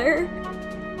Taylor?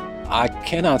 I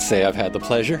cannot say I've had the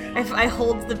pleasure. I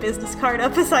hold the business card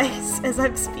up as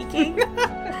I'm speaking.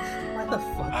 Why the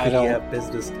fuck I did don't- he have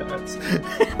business cards?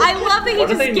 I love that he What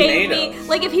are just they gave made me of?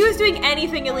 like if he was doing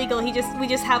anything illegal, we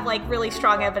just have like really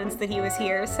strong evidence that he was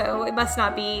here. So he must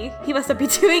not be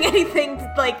doing anything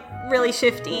like really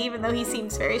shifty, even though he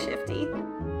seems very shifty.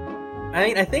 I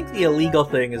mean, I think the illegal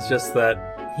thing is just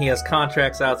that he has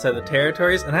contracts outside the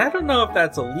territories, and I don't know if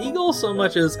that's illegal so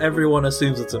much as everyone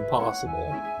assumes it's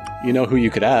impossible. You know who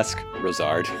you could ask?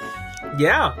 Rosard.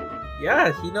 Yeah,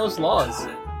 he knows laws.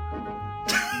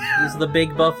 He's the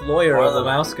big buff lawyer of the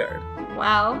Mouse Guard.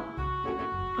 Wow.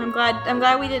 I'm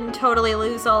glad we didn't totally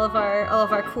lose all of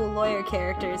our cool lawyer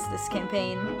characters this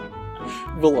campaign.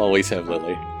 We'll always have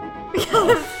Lily.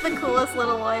 The coolest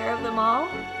little lawyer of them all.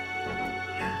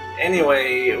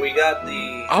 Anyway, we got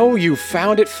the... Oh, you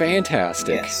found it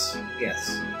fantastic.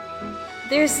 Yes.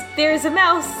 There's a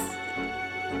mouse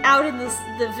out in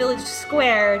the village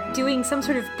square doing some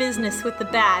sort of business with the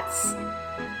bats.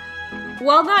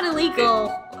 While not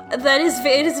illegal, it is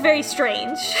very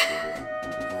strange.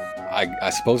 I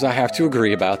suppose I have to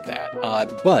agree about that.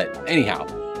 But anyhow,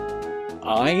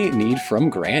 I need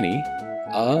from Granny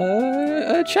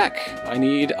a check. I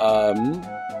need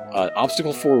an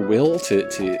obstacle for will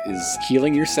is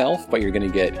healing yourself, but you're going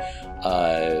to get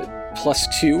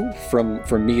 +2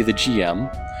 from me, the GM,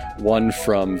 1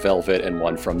 from Velvet, and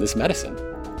 1 from this medicine.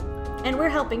 And we're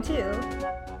helping too.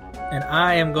 And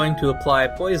I am going to apply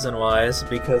Poison Wise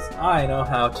because I know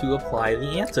how to apply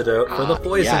the antidote for the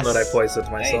poison yes. that I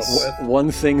poisoned myself Nice. with. One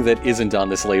thing that isn't on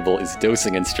this label is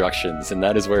dosing instructions, and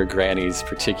that is where Granny's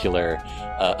particular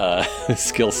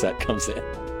skill set comes in.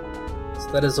 So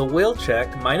that is a will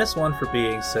check, -1 for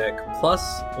being sick,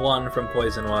 +1 from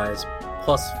Poison Wise,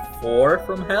 +4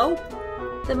 from help?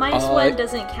 The -1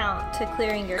 doesn't count to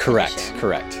clearing your condition.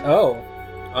 Correct. Oh.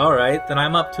 Alright, then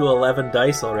I'm up to 11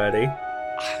 dice already.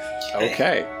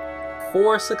 Okay.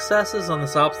 4 successes on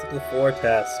this obstacle 4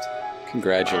 test.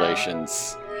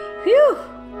 Congratulations. Phew!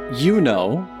 You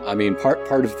know, I mean,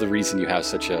 part of the reason you have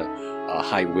such a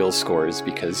high will score is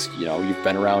because, you know, you've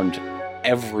been around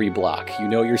every block. You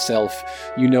know yourself,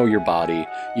 you know your body,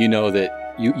 you know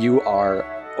that you are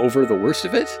over the worst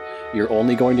of it. You're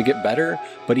only going to get better,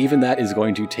 but even that is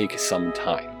going to take some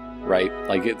time, right?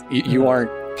 Like, you aren't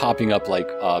popping up like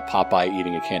Popeye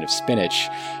eating a can of spinach.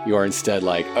 You are instead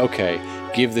like, okay,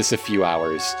 give this a few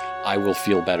hours. I will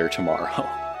feel better tomorrow.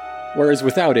 Whereas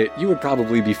without it, you would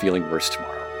probably be feeling worse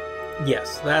tomorrow.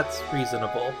 Yes, that's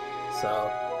reasonable.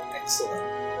 So, Excellent.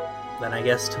 then I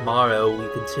guess tomorrow we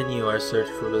continue our search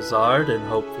for Rosard, and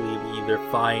hopefully we either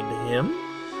find him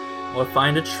or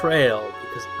find a trail,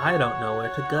 because I don't know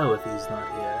where to go if he's not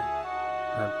here.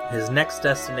 His next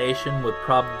destination would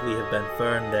probably have been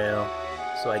Ferndale,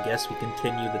 so I guess we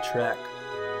continue the trek.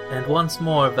 And once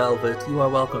more, Velvet, you are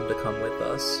welcome to come with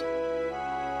us.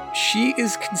 She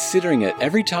is considering it.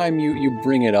 Every time you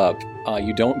bring it up,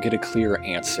 you don't get a clear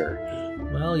answer.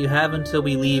 Well, you have until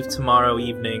we leave tomorrow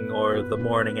evening or the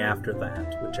morning after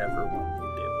that, whichever one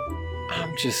you do.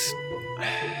 I'm just...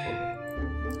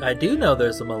 I do know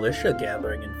there's a militia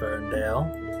gathering in Ferndale,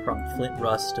 from Flint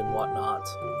Rust and whatnot.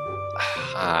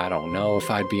 I don't know if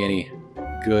I'd be any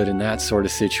good in that sort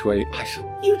of situation.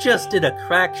 You just did a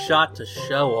crack shot to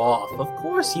show off. Of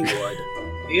course you would.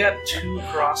 You got 2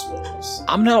 crossbows.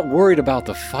 I'm not worried about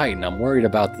the fighting. I'm worried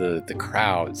about the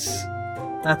crowds.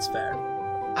 That's fair.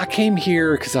 I came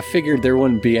here because I figured there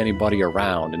wouldn't be anybody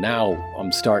around, and now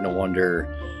I'm starting to wonder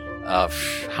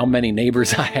how many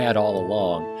neighbors I had all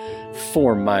along.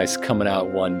 4 mice coming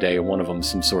out one day, one of them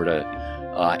some sort of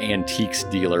antiques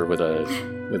dealer with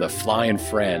a flying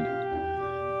friend.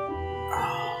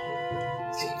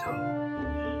 Oh,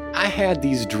 Tito. I had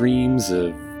these dreams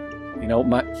of,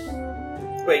 my...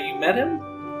 Wait, you met him?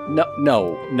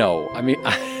 No. I mean,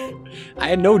 I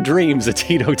had no dreams of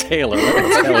Tito Taylor, let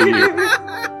me tell you.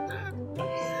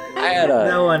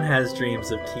 No one has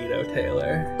dreams of Tito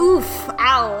Taylor. Oof,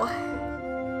 ow.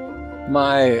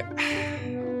 My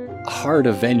heart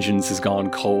of vengeance has gone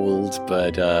cold,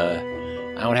 but I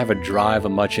don't have a drive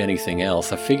of much anything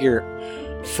else. I figure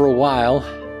for a while,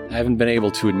 I haven't been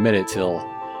able to admit it till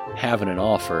having an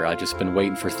offer. I've just been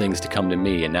waiting for things to come to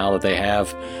me, and now that they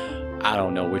have, I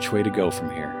don't know which way to go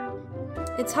from here.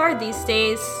 It's hard these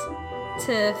days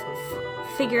to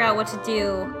figure out what to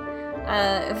do.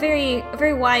 A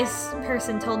very wise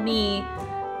person told me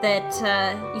that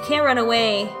you can't run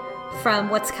away from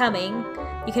what's coming.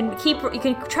 You can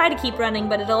try to keep running,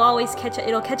 but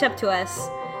it'll catch up to us,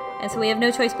 and so we have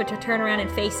no choice but to turn around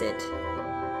and face it.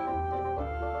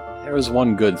 There was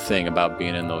one good thing about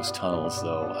being in those tunnels,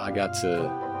 though. I got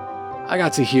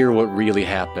to hear what really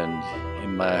happened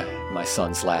in my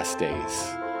son's last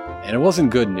days, and it wasn't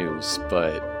good news,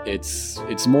 but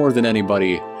it's more than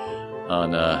anybody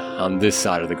on this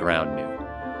side of the ground knew.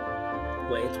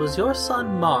 Wait, was your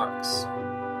son Marks?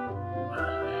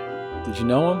 Did you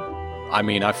know him? I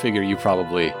mean, I figure you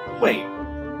probably Wait,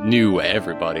 knew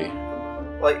everybody.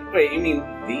 wait, you mean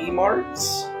the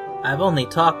Marks? I've only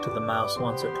talked to the mouse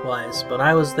once or twice, but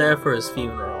I was there for his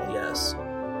funeral, yes.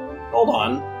 Hold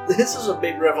on. This is a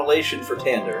big revelation for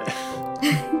Tander.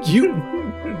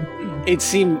 It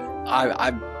seemed...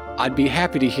 I'd be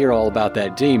happy to hear all about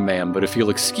that dame, ma'am, but if you'll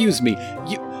excuse me,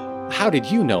 how did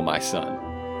you know my son?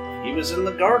 He was in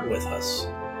the guard with us.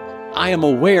 I am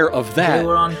aware of that. They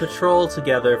were on patrol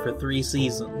together for 3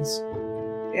 seasons.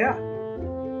 Yeah.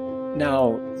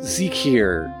 Now, Zeke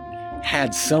here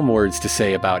had some words to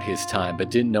say about his time, but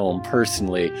didn't know him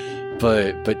personally.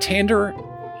 But Tander,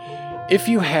 if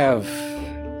you have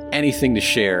anything to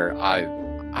share,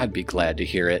 I'd be glad to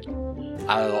hear it.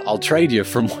 I'll trade you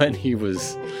from when he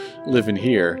was living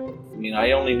here. I mean,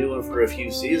 I only knew him for a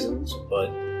few seasons, but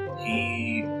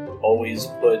he always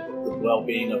put the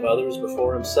well-being of others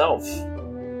before himself.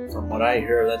 From what I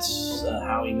hear, that's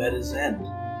how he met his end.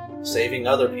 Saving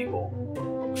other people.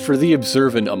 For the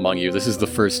observant among you, this is the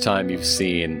first time you've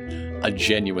seen a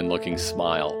genuine-looking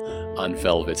smile on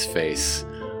Velvet's face.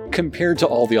 Compared to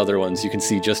all the other ones, you can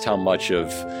see just how much of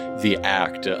the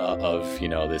act of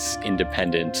this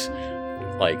independent,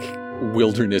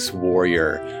 wilderness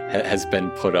warrior has been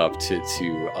put up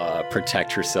to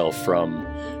protect herself from,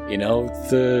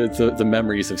 the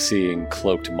memories of seeing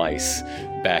cloaked mice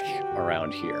back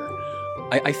around here.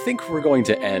 I think we're going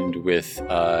to end with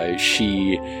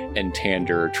she and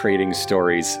Tander trading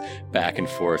stories back and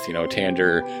forth.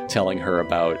 Tander telling her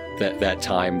about that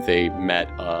time they met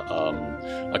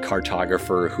a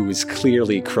cartographer who was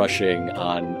clearly crushing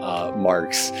on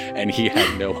Marks, and he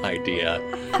had no idea.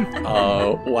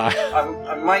 Wow.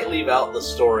 I might leave out the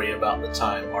story about the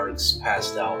time Marks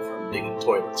passed out from digging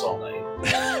toilets all night.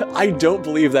 I don't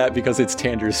believe that because it's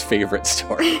Tander's favorite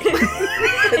story.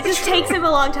 It just takes him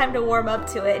a long time to warm up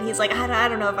to it. He's like, I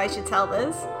don't know if I should tell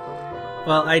this.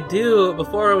 Well, I do,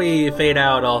 before we fade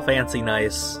out all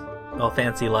fancy-like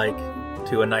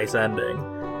to a nice ending,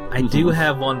 I do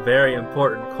have one very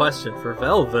important question for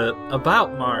Velvet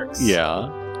about Marks. Yeah.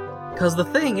 Because the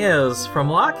thing is, from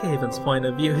Lockhaven's point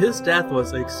of view, his death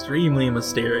was extremely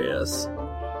mysterious.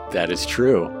 That is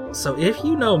true. So if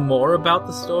you know more about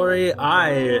the story,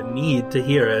 I need to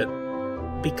hear it.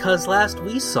 Because last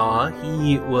we saw,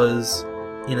 he was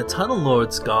in a Tunnel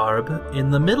Lord's garb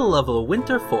in the middle of a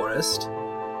winter forest,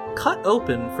 cut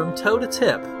open from toe to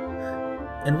tip.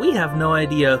 And we have no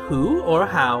idea who or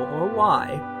how or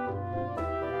why.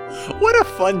 What a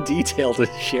fun detail to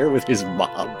share with his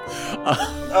mom.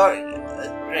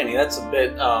 Randy, that's a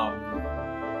bit,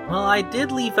 Well, I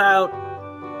did leave out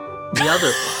the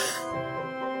other part.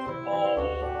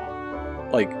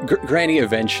 Like, Granny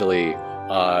eventually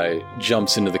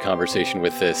jumps into the conversation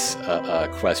with this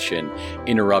question,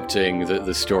 interrupting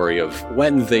the story of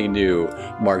when they knew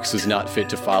Marks was not fit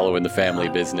to follow in the family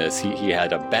business. He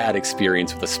had a bad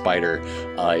experience with a spider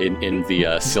in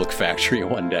the silk factory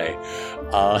one day.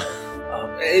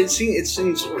 It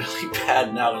seems really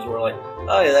bad now because we're like,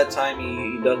 oh yeah, that time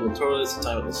he done with Tortoise, the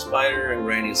time with the spider, and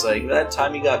Randy's like, that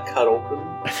time he got cut open.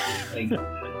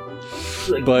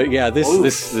 But yeah,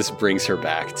 this brings her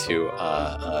back to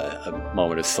a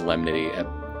moment of solemnity.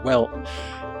 Well,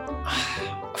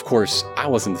 of course, I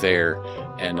wasn't there,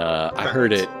 and I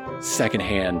heard it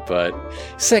secondhand, but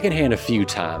secondhand a few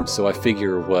times. So I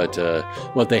figure what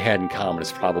they had in common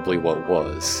is probably what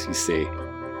was. You see.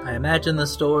 I imagine the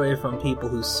story from people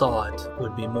who saw it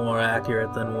would be more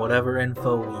accurate than whatever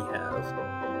info we have.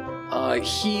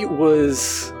 He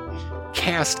was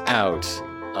cast out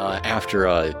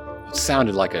after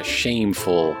sounded like a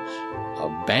shameful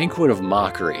banquet of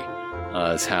mockery,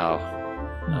 is how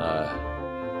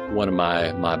one of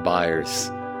my buyers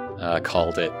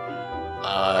called it.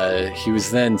 He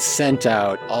was then sent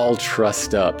out all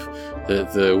trussed up.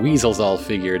 The weasels all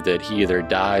figured that he either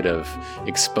died of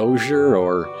exposure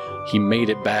or he made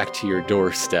it back to your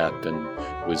doorstep and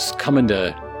was coming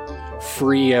to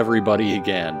free everybody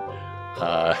again.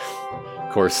 Of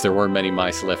course, there weren't many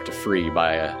mice left to free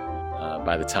by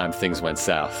the time things went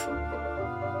south.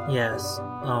 Yes.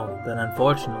 Oh, then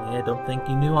unfortunately, I don't think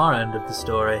you knew our end of the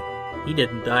story. He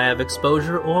didn't die of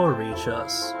exposure or reach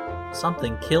us.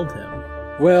 Something killed him.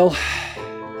 Well,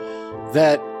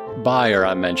 that buyer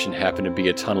I mentioned happened to be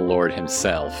a Tunnel Lord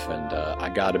himself, and I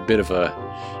got a bit of a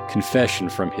confession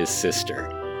from his sister.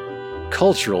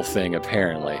 Cultural thing,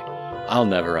 apparently. I'll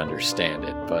never understand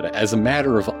it, but as a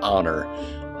matter of honor,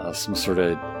 some sort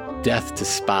of death to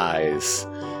spies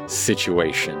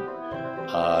situation.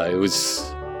 It was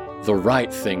the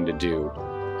right thing to do,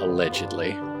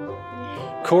 allegedly.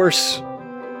 Of course,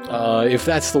 if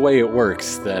that's the way it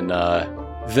works, then old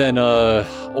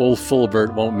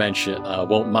Fulbert won't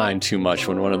mind too much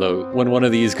when one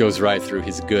of these goes right through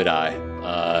his good eye.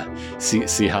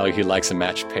 See how he likes a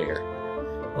matched pair.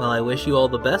 Well, I wish you all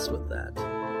the best with that.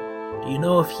 Do you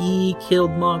know if he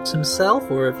killed Marks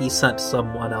himself or if he sent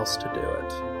someone else to do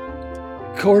it?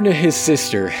 According to his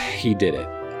sister, he did it.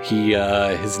 He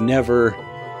has never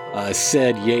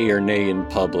said yay or nay in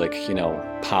public,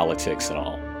 politics and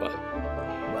all. But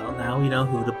well, now we know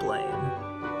who to blame.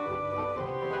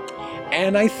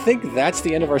 And I think that's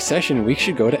the end of our session. We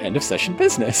should go to end of session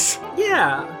business.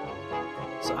 Yeah.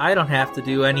 So I don't have to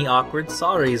do any awkward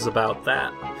sorries about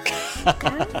that.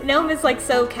 Gnome is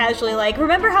so casually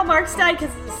remember how Marks died?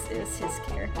 Because it was his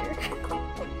character.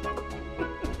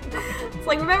 It's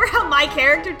remember how my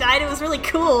character died? It was really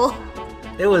cool.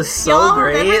 It was so Y'all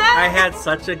great. remember that? I had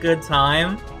such a good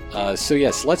time. So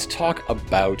yes, let's talk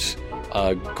about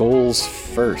goals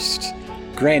first.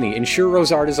 Granny, ensure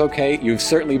Rosard is okay. You've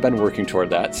certainly been working toward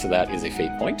that, so that is a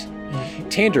fate point.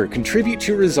 Tander, contribute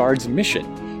to Rosard's mission.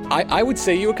 I would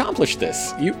say you accomplished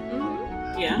this. You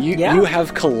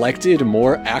have collected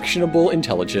more actionable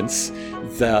intelligence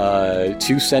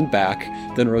to send back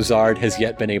than Rosard has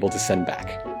yet been able to send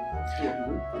back.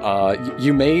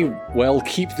 You may well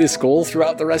keep this goal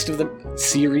throughout the rest of the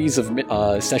series of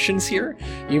sessions here.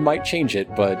 You might change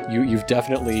it, but you've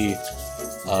definitely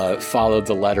followed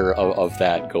the letter of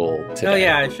that goal today. Oh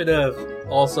yeah, I should have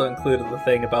also included the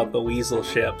thing about the weasel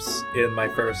ships in my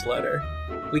first letter.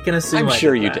 We can assume I'm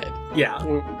sure you did. Yeah.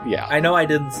 Yeah. I know I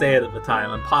didn't say it at the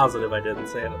time. I'm positive I didn't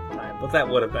say it at the time, but that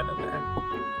would have been in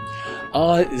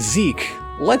there. Zeke,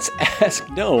 let's ask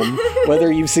Gnome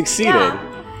whether you've succeeded. Yeah.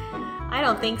 I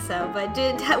don't think so, but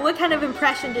what kind of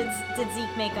impression did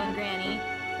Zeke make on Granny?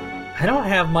 I don't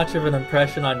have much of an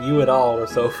impression on you at all or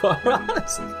so far,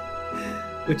 honestly.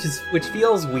 Which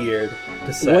feels weird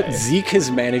to say. What Zeke has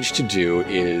managed to do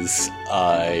is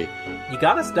you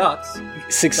got us ducks.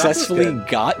 Successfully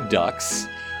got ducks,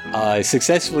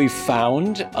 successfully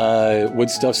found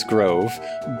Woodstuff's Grove,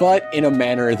 but in a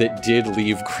manner that did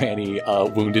leave Granny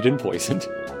wounded and poisoned.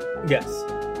 Yes.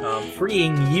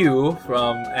 Freeing you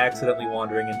from accidentally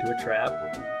wandering into a trap.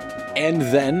 And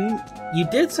then... You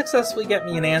did successfully get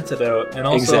me an antidote, and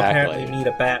also apparently meet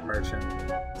a bat merchant.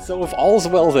 So if all's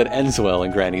well that ends well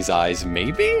in Granny's eyes,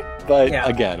 maybe? But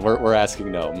again, we're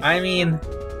asking Gnome. I mean,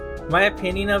 my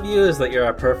opinion of you is that you're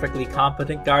a perfectly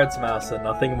competent guards mouse and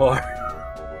nothing more.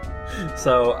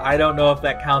 So I don't know if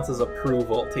that counts as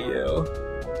approval to you.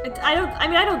 I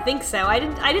don't think so. I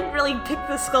didn't really pick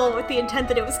the skull with the intent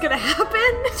that it was gonna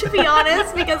happen, to be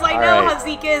honest, because I know how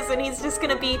Zeke is, and he's just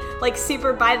gonna be like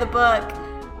super by the book,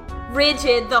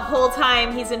 rigid the whole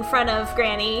time he's in front of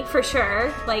Granny, for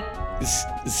sure. Like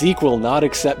Zeke will not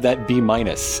accept that B-,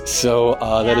 so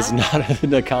that is not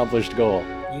an accomplished goal.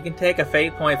 You can take a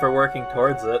fate point for working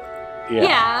towards it.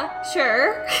 Yeah,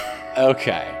 sure.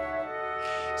 Okay.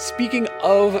 Speaking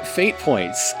of fate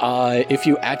points, if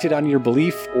you acted on your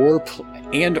belief or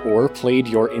played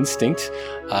your instinct,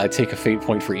 take a fate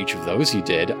point for each of those you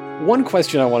did. One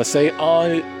question I want to say,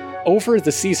 over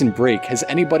the season break, has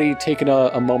anybody taken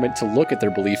a moment to look at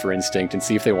their belief or instinct and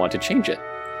see if they want to change it?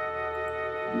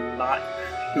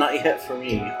 Not yet for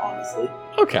me, honestly.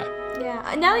 Okay.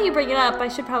 Yeah, now that you bring it up, I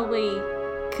should probably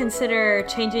consider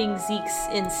changing Zeke's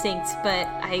instincts, but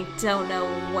I don't know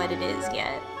what it is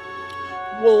yet.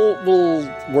 We'll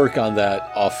work on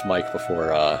that off mic before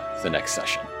the next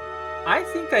session. I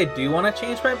think I do want to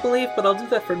change my belief, but I'll do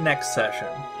that for next session.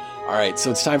 Alright, so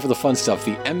it's time for the fun stuff,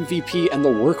 the MVP and the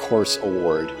Workhorse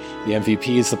Award. The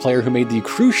MVP is the player who made the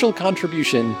crucial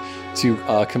contribution to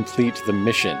complete the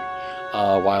mission,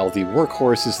 while the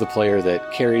Workhorse is the player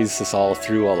that carries us all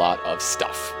through a lot of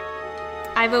stuff.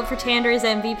 I vote for Tander as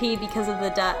MVP because of the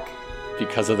duck.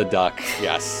 Because of the duck,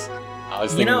 yes. I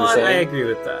was You thinking know the what? same. I agree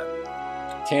with that.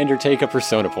 Tander, take a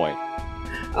persona point.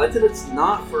 I like that it's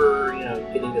not for,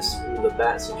 getting us through the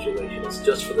bat situation, it's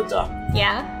just for the duck.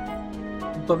 Yeah?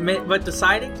 But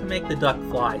deciding to make the duck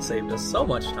fly saved us so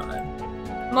much time.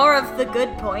 More of the good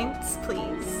points,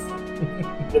 please.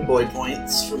 Good boy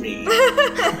points for me.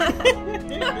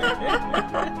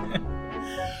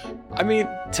 I mean,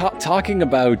 talking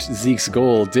about Zeke's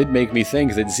goal did make me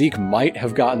think that Zeke might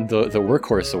have gotten the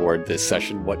Workhorse Award this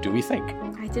session. What do we think?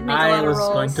 I did make a lot I of was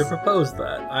rolls. going to propose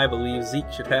that. I believe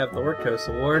Zeke should have the Workhorse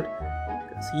Award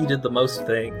because he did the most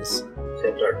things.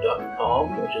 Kept our duck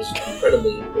calm, which is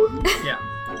incredibly important. Yeah.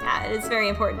 Yeah, it is very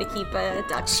important to keep a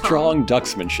duck Strong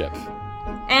ducksmanship.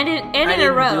 And in I a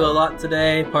didn't row. do a lot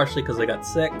today, partially because I got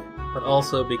sick, but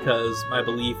also because my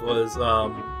belief was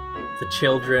the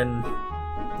children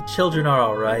are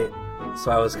alright, so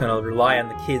I was going to rely on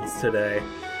the kids today.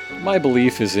 My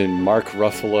belief is in Mark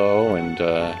Ruffalo and...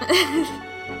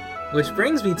 Which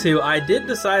brings me to, I did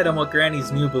decide on what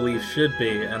Granny's new belief should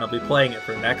be, and I'll be playing it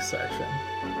for next session.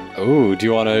 Oh, do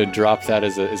you want to drop that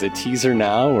as a teaser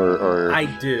now, or... I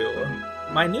do.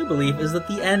 My new belief is that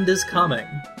the end is coming.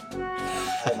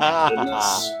 Oh my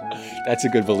goodness. That's a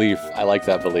good belief. I like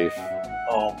that belief.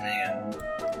 Oh man.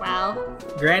 Wow.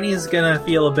 Granny's gonna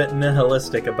feel a bit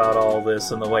nihilistic about all this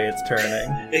and the way it's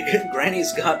turning.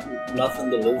 Granny's got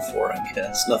nothing to live for, I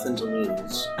guess. Nothing to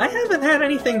lose. I haven't had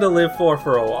anything to live for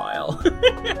a while.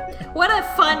 What a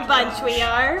fun bunch we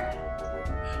are.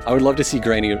 I would love to see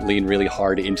Granny lean really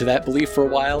hard into that belief for a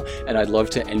while, and I'd love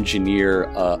to engineer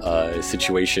a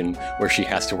situation where she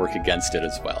has to work against it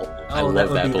as well. I love that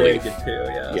would be belief. very good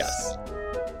too, yes. Yes.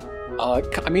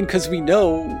 I mean, because we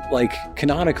know, like,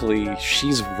 canonically,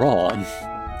 she's wrong.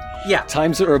 Yeah.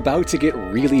 Times are about to get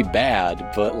really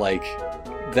bad, but, like,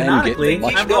 then Canonically, get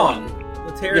much I'm gone.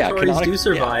 The territories do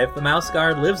survive. yeah. The Mouse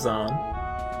Guard lives on.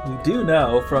 We do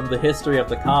know from the history of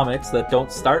the comics that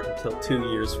don't start until 2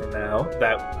 years from now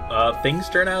that things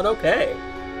turn out okay.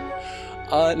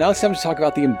 Now it's time to talk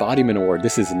about the Embodiment Award.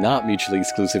 This is not mutually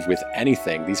exclusive with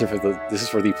anything. This is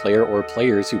for the player or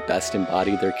players who best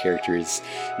embody their characters',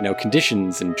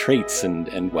 conditions and traits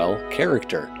and well,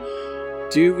 character.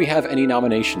 Do we have any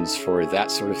nominations for that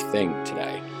sort of thing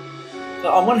today?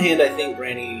 On one hand, I think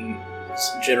Granny's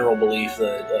general belief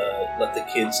that let the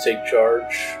kids take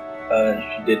charge,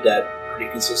 she did that pretty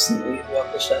consistently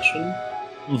throughout the session.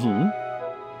 Mm-hmm.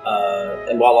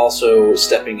 And while also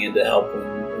stepping in to help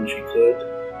when she could.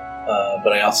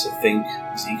 But I also think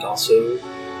Zeke also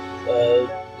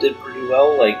did pretty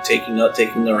well, like taking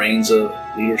the reins of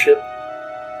leadership.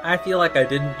 I feel like I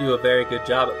didn't do a very good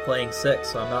job at playing sick,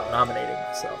 so I'm not nominating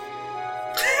myself.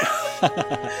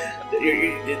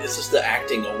 This is the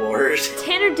acting award.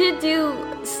 Tander did do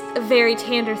a very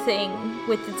Tander thing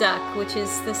with the duck, which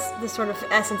is the sort of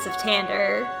essence of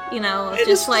Tander, It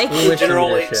just is like... the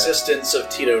general leadership. existence of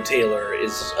Tito Taylor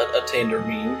is a Tander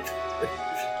meme.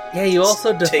 Yeah, you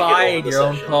also Take it over defied the your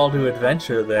own session. call to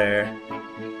adventure there.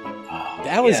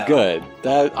 That was Yeah. good.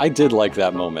 I did like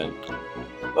that moment.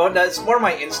 Oh, that's more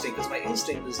my instinct, because my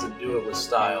instinct is to do it with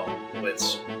style,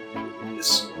 which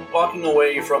is walking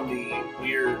away from the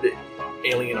weird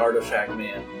alien artifact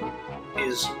man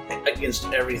is against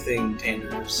everything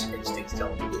Tander's instincts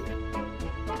tell him to do.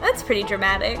 That's pretty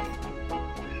dramatic.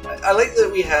 I like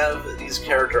that we have these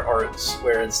character arcs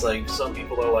where it's like some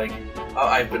people are like, oh,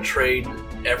 I've betrayed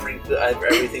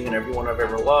everything and everyone I've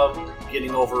ever loved,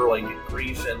 getting over like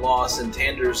grief and loss, and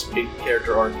Tander's big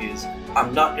character arc is,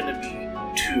 I'm not going to be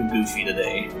too goofy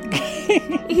today.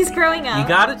 He's growing up. You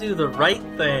gotta do the right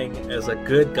thing as a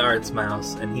good guards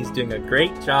mouse, and he's doing a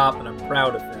great job, and I'm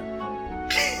proud of him.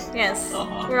 Yes,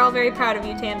 we're all very proud of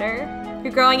you, Tander.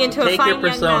 You're growing into a fine young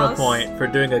mouse. Take your persona point for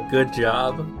doing a good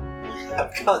job.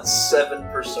 I've got 7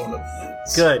 persona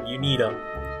points. Good, you need them.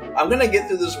 I'm gonna get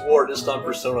through this war just on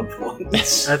persona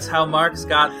points. That's how Mark's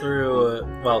got through,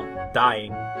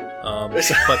 dying.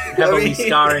 But heavily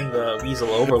scarring the Weasel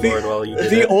Overlord while you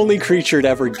did The it. only creature to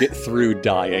ever get through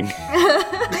dying.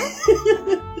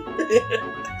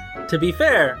 To be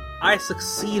fair, I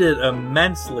succeeded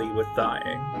immensely with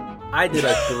dying. I did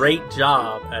a great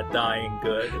job at dying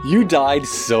good. You died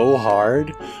so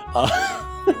hard.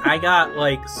 I got,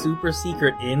 super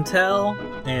secret intel,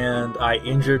 and I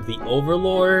injured the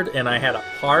Overlord, and I had a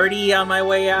party on my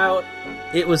way out.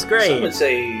 It was great. Some would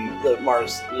say that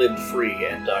Mars lived free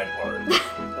and died hard.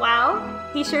 Wow,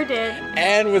 he sure did.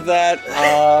 And with that,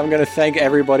 I'm going to thank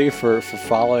everybody for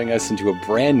following us into a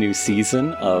brand new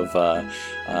season of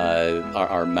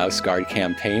our Mouse Guard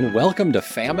campaign. Welcome to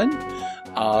Famine.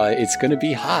 It's going to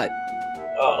be hot.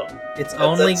 Oh, It's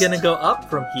only going to go up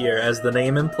from here, as the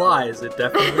name implies. It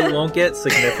definitely won't get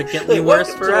significantly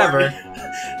worse forever.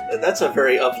 That's a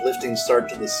very uplifting start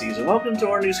to the season. Welcome to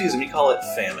our new season. We call it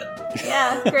Famine.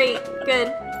 Yeah, great,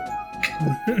 good.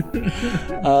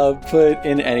 But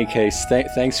in any case,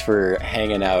 thanks for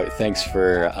hanging out. Thanks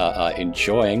for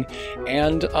enjoying.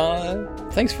 And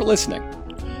thanks for listening.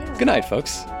 Good night,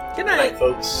 folks. Good Good night, night.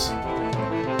 folks.